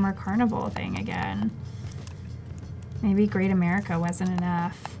do a summer carnival thing again. Maybe Great America wasn't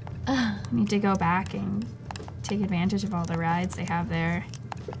enough. I need to go back and take advantage of all the rides they have there.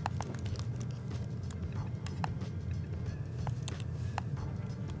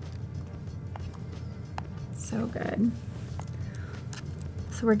 So good.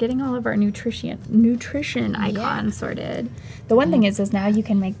 So we're getting all of our nutrition icons sorted. The one thing is now you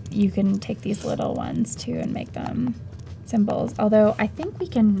can take these little ones too and make them symbols. Although I think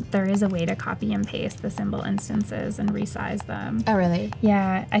there is a way to copy and paste the symbol instances and resize them. Oh, really?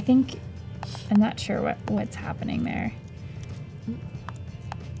 Yeah, I'm not sure what's happening there.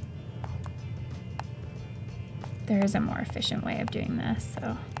 There is a more efficient way of doing this,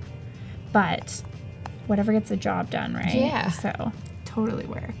 but whatever gets the job done, right? Yeah. So totally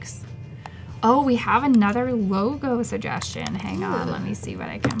works. Oh, we have another logo suggestion. Hang on, let me see what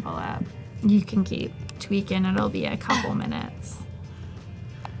I can pull up. You can keep tweaking, it'll be a couple minutes.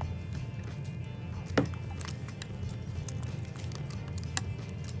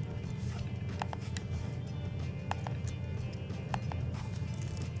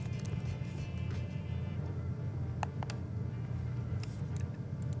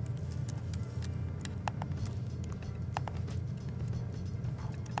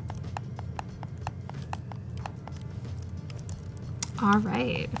 All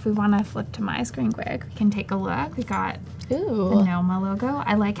right, if we want to flip to my screen quick, we can take a look. We got the Noma logo.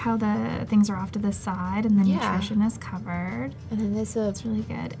 I like how the things are off to the side and the nutrition is covered. And then there's It's really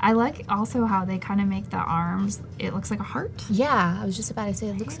good. I like also how they kind of make the arms, it looks like a heart. Yeah, I was just about to say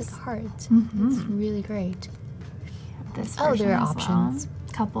it looks like a heart. Mhm. It's really great. This Oh, version there are as options. well.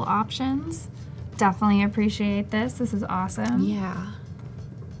 Couple options. Definitely appreciate this. This is awesome. Yeah.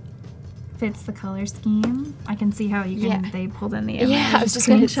 Fits the color scheme. I can see how they pulled in the image. Yeah, I was just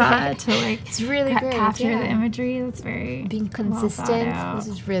gonna screenshot say. to like It's really great, capture yeah. the imagery. That's very Being well thought consistent. out. This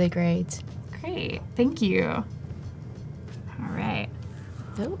is really great. Great. Thank you. All right.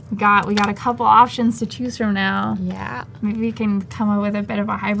 Oh. We got a couple options to choose from now. Yeah. Maybe we can come up with a bit of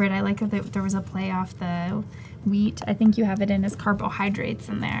a hybrid. I like that there was a play off the wheat. I think you have it in as carbohydrates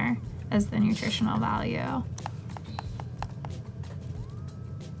in there as the nutritional value.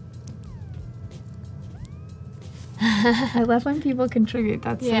 I love when people contribute.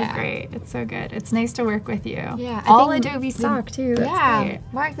 That's so great. It's so good. It's nice to work with you. Yeah. All Adobe stock too. That's great.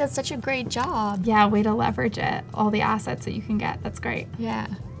 Mark, that's such a great job. Yeah, way to leverage it. All the assets that you can get. That's great. Yeah.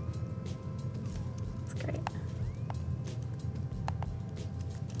 That's great.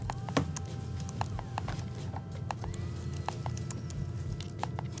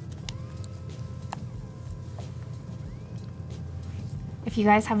 If you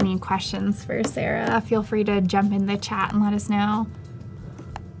guys have any questions for Sarah, feel free to jump in the chat and let us know.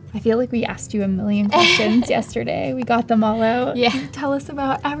 I feel like we asked you a million questions yesterday. We got them all out. Yeah. Tell us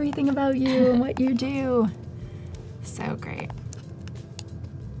about everything about you and what you do. So great.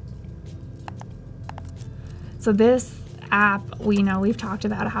 So this app, we've talked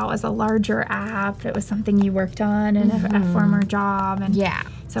about how it was a larger app. It was something you worked on in a former job. And Yeah.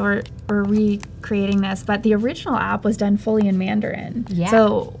 So we're recreating this, but the original app was done fully in Mandarin. Yeah.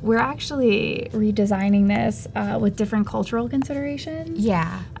 So we're actually redesigning this with different cultural considerations.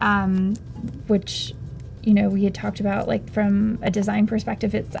 Yeah. Which, you know, we had talked about, like, from a design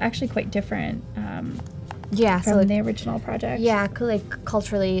perspective, it's actually quite different Yeah. from So the original project. yeah, like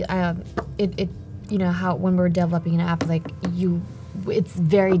culturally, it you know how when we're developing an app, like it's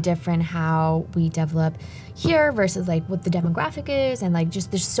very different how we develop here versus like what the demographic is, and like just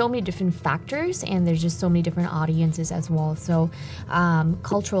there's so many different factors, and there's just so many different audiences as well. So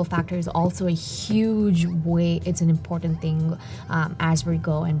cultural factor is also a huge way. It's an important thing as we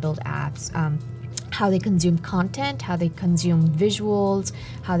go and build apps. How they consume content, how they consume visuals,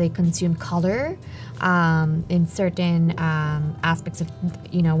 how they consume color in certain aspects of,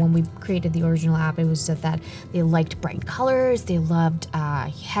 you know, when we created the original app, it was just that they liked bright colors, they loved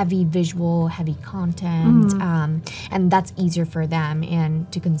heavy visual, heavy content, and that's easier for them and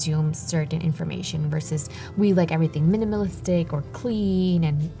to consume certain information versus we like everything minimalistic or clean,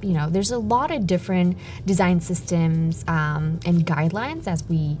 and, you know, there's a lot of different design systems and guidelines as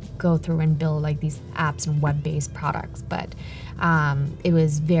we go through and build like these apps and web-based products. But it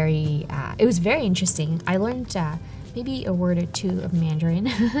was very interesting. I learned maybe a word or two of Mandarin.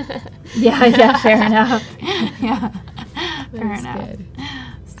 Yeah, fair enough. Yeah, fair enough. Good.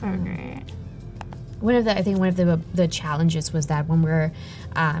 So great. One of the challenges was that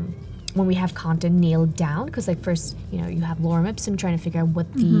when we have content nailed down, because like first, you know, you have lorem ipsum trying to figure out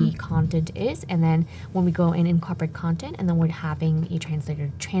what the content is, and then when we go and incorporate content, and then we're having a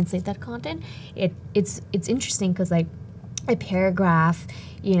translator translate that content, it's interesting because like a paragraph,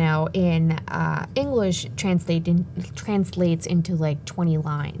 you know, in English translates into like 20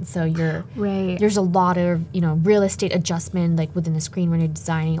 lines. So there's a lot of, you know, real estate adjustment like within the screen when you're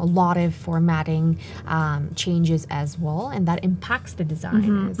designing, a lot of formatting changes as well, and that impacts the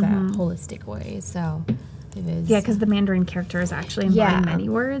design as a holistic way. So it is. Yeah, because the Mandarin characters actually embody many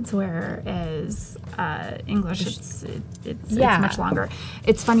words, whereas English it's much longer.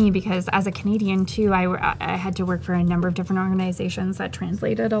 It's funny because as a Canadian too, I had to work for a number of different organizations that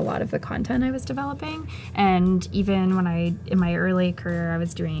translated a lot of the content I was developing, and even when in my early career I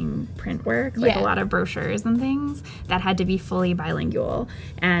was doing print work, like a lot of brochures and things that had to be fully bilingual,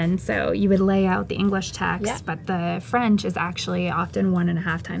 and so you would lay out the English text, but the French is actually often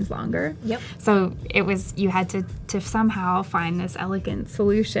 1.5 times longer. Yep. So you had to somehow find this elegant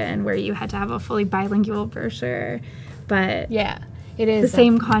solution where you had to have a fully bilingual brochure, but it is the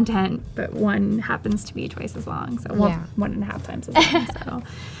same content, but one happens to be twice as long, so 1.5 times as long. So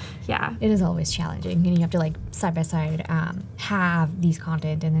yeah, it is always challenging, and you have to like side by side have these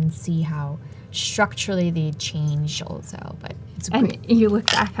content and then see how structurally they change also. But it's great. And you look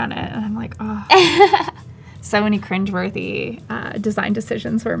back on it and I'm like, oh. So many cringeworthy design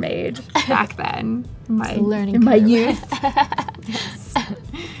decisions were made back then in my youth. Yes.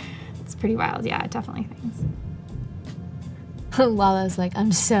 It's pretty wild. Yeah, definitely things. Lala's like,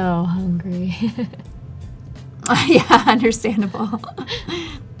 I'm so hungry. Yeah, understandable.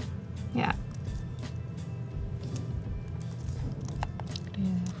 Yeah.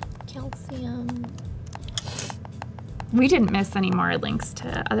 Calcium. We didn't miss any more links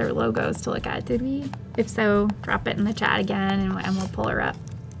to other logos to look at, did we? If so, drop it in the chat again and we'll pull her up.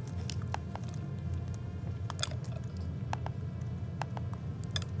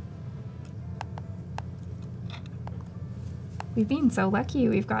 We've been so lucky.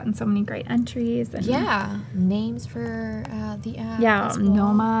 We've gotten so many great entries. And names for the app. Yeah, as well.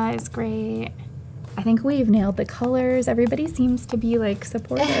 Noma is great. I think we've nailed the colors. Everybody seems to be like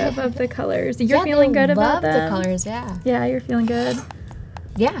supportive of the colors. You're feeling good about them? Love the colors, yeah. Yeah, you're feeling good?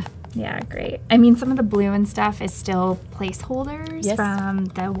 Yeah. Yeah, great. I mean, some of the blue and stuff is still placeholders from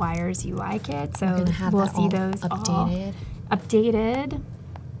the Wires UI kit, so we'll see those updated. All updated.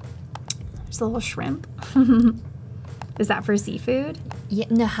 There's a little shrimp. Is that for seafood? Yeah,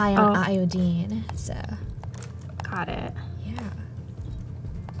 no, high on iodine. So. Got it. Yeah.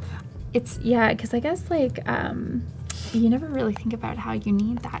 It's because I guess like you never really think about how you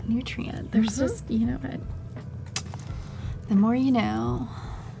need that nutrient. There's just the more you know.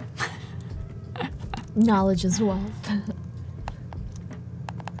 Knowledge is wealth.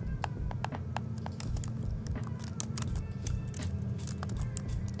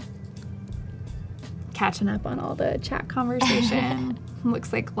 Catching up on all the chat conversation.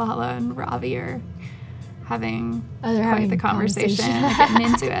 Looks like Lala and Ravi are having quite the conversation. They're getting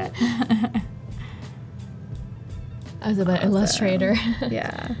into it. I was about Illustrator.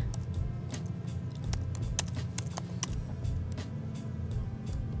 Yeah.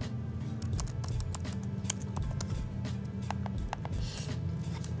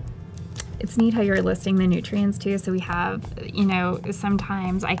 it's neat how you're listing the nutrients too. So we have, you know,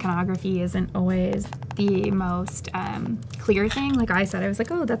 sometimes iconography isn't always the most clear thing. Like I said, I was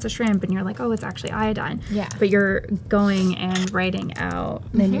like, oh, that's a shrimp. And you're like, oh, it's actually iodine. Yeah. But you're going and writing out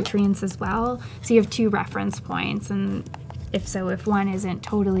the nutrients as well. So you have 2 reference points. And if one isn't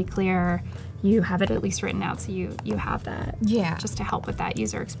totally clear, you have it at least written out, so you have that. Yeah. Just to help with that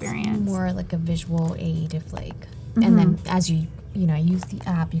user experience. More like a visual aid of like, and then as you use the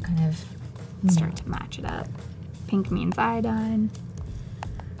app, you kind of start to match it up. Pink means iodine.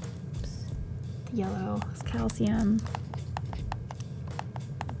 The yellow is calcium.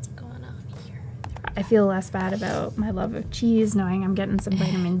 What's going on here? I feel less bad about my love of cheese, knowing I'm getting some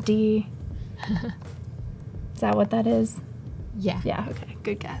vitamin D. Is that what that is? Yeah. Yeah, okay,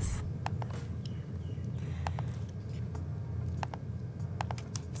 good guess.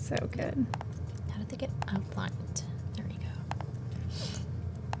 So good. How did they get outlined? There we go.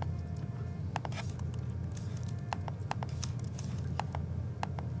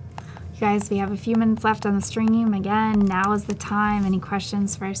 You guys, we have a few minutes left on the stream. Again, now is the time. Any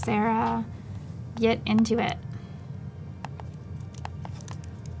questions for Sarah? Get into it.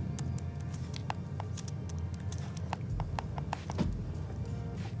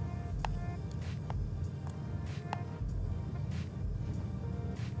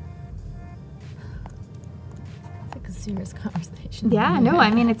 Serious conversation. Yeah, no, I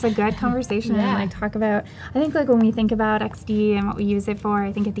mean, it's a good conversation and Yeah. like talk about, I think like when we think about XD and what we use it for,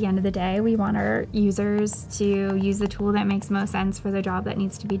 I think at the end of the day, we want our users to use the tool that makes most sense for the job that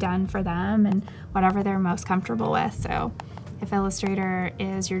needs to be done for them and whatever they're most comfortable with. So if Illustrator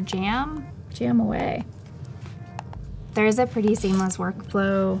is your jam away. There's a pretty seamless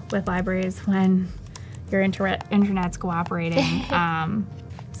workflow with libraries when your internet's cooperating.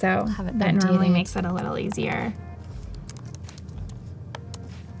 So that normally makes it a little easier.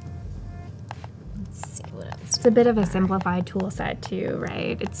 It's a bit of a simplified tool set too,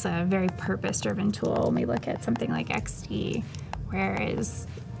 right? It's a very purpose-driven tool when we look at something like XD, whereas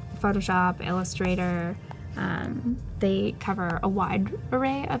Photoshop, Illustrator, they cover a wide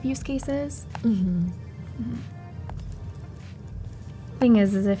array of use cases. Thing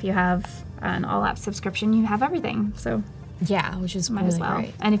is if you have an all-app subscription, you have everything. So yeah, which is might really as well.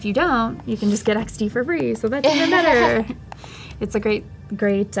 great. And if you don't, you can just get XD for free. So that's even better. It's a great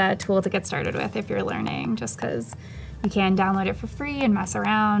tool to get started with if you're learning, just because you can download it for free and mess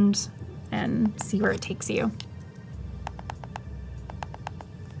around and see where it takes you.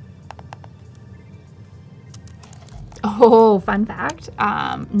 Oh, fun fact.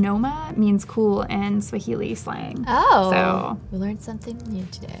 Noma means cool in Swahili slang. Oh, so we learned something new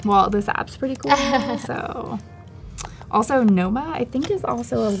today. Well, this app's pretty cool. So also Noma, I think, is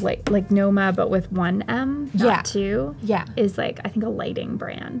also a like Noma, but with 1 M, not 2. Yeah. Is like, I think, a lighting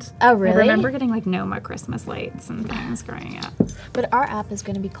brand. Oh, really? I remember getting like Noma Christmas lights and things growing up. But our app is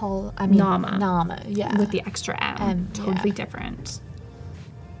going to be called, Nama. Nama, yeah. With the extra M. Totally different.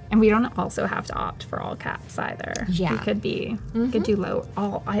 And we don't also have to opt for all caps either. Yeah. We could be, could do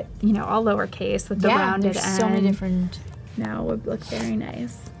all lowercase with the rounded there's end. so many different. Now would look very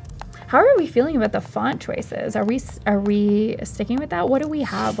nice. How are we feeling about the font choices? Are we sticking with that? What do we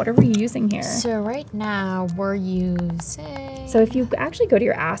have? What are we using here? So right now we're using. So if you actually go to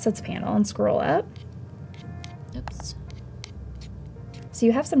your assets panel and scroll up, Oops. so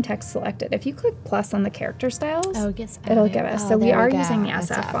you have some text selected. If you click plus on the character styles, Oh, it gets it'll added. give us. Oh, So we there are go. using the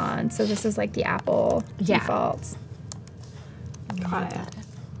SF SF. font. So this is like the Apple defaults. Got it.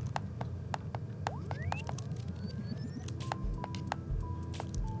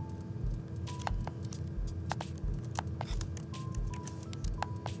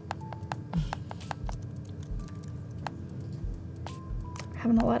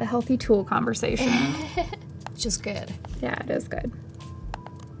 Having a lot of healthy tool conversation. Just good. Yeah, it is good.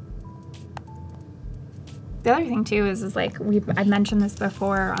 The other thing too is like I've mentioned this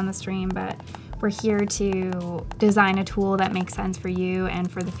before on the stream, but we're here to design a tool that makes sense for you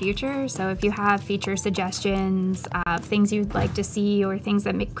and for the future. So if you have feature suggestions, things you'd like to see, or things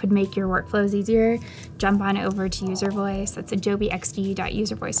that could make your workflows easier, jump on over to UserVoice. That's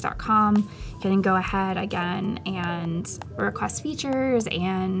adobexd.uservoice.com. You can go ahead again and request features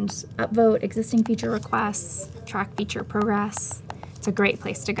and upvote existing feature requests, track feature progress. It's a great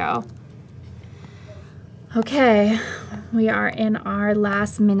place to go. Okay, we are in our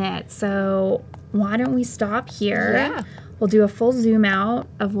last minute, so why don't we stop here? Yeah. We'll do a full zoom out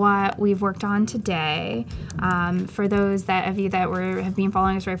of what we've worked on today. For those of you that have been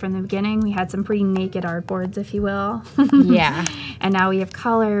following us right from the beginning, we had some pretty naked artboards, if you will. Yeah. And now we have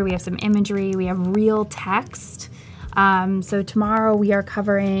color, we have some imagery, we have real text. So tomorrow we are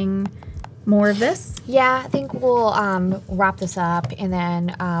covering more of this? Yeah, I think we'll wrap this up, and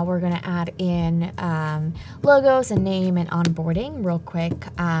then we're gonna add in logos and name and onboarding real quick,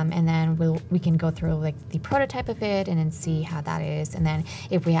 and then we can go through like the prototype of it and then see how that is, and then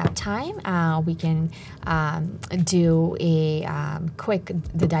if we have time, we can do a quick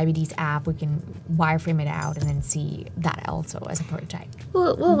the diabetes app. We can wireframe it out and then see that also as a prototype.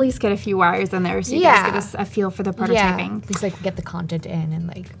 We'll at least get a few wires in there so you guys get us a feel for the prototyping. Yeah, just like get the content in and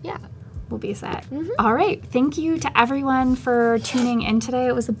like we'll be set. All right. Thank you to everyone for tuning in today.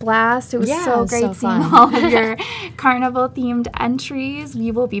 It was a blast. It was so great seeing all of your carnival themed entries.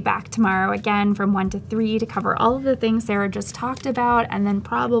 We will be back tomorrow again from 1 to 3 to cover all of the things Sarah just talked about, and then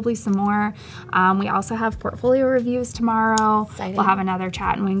probably some more. We also have portfolio reviews tomorrow. Exciting. We'll have another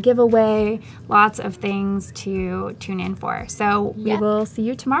chat and win giveaway. Lots of things to tune in for. So we will see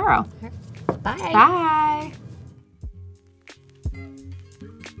you tomorrow. Bye. Bye.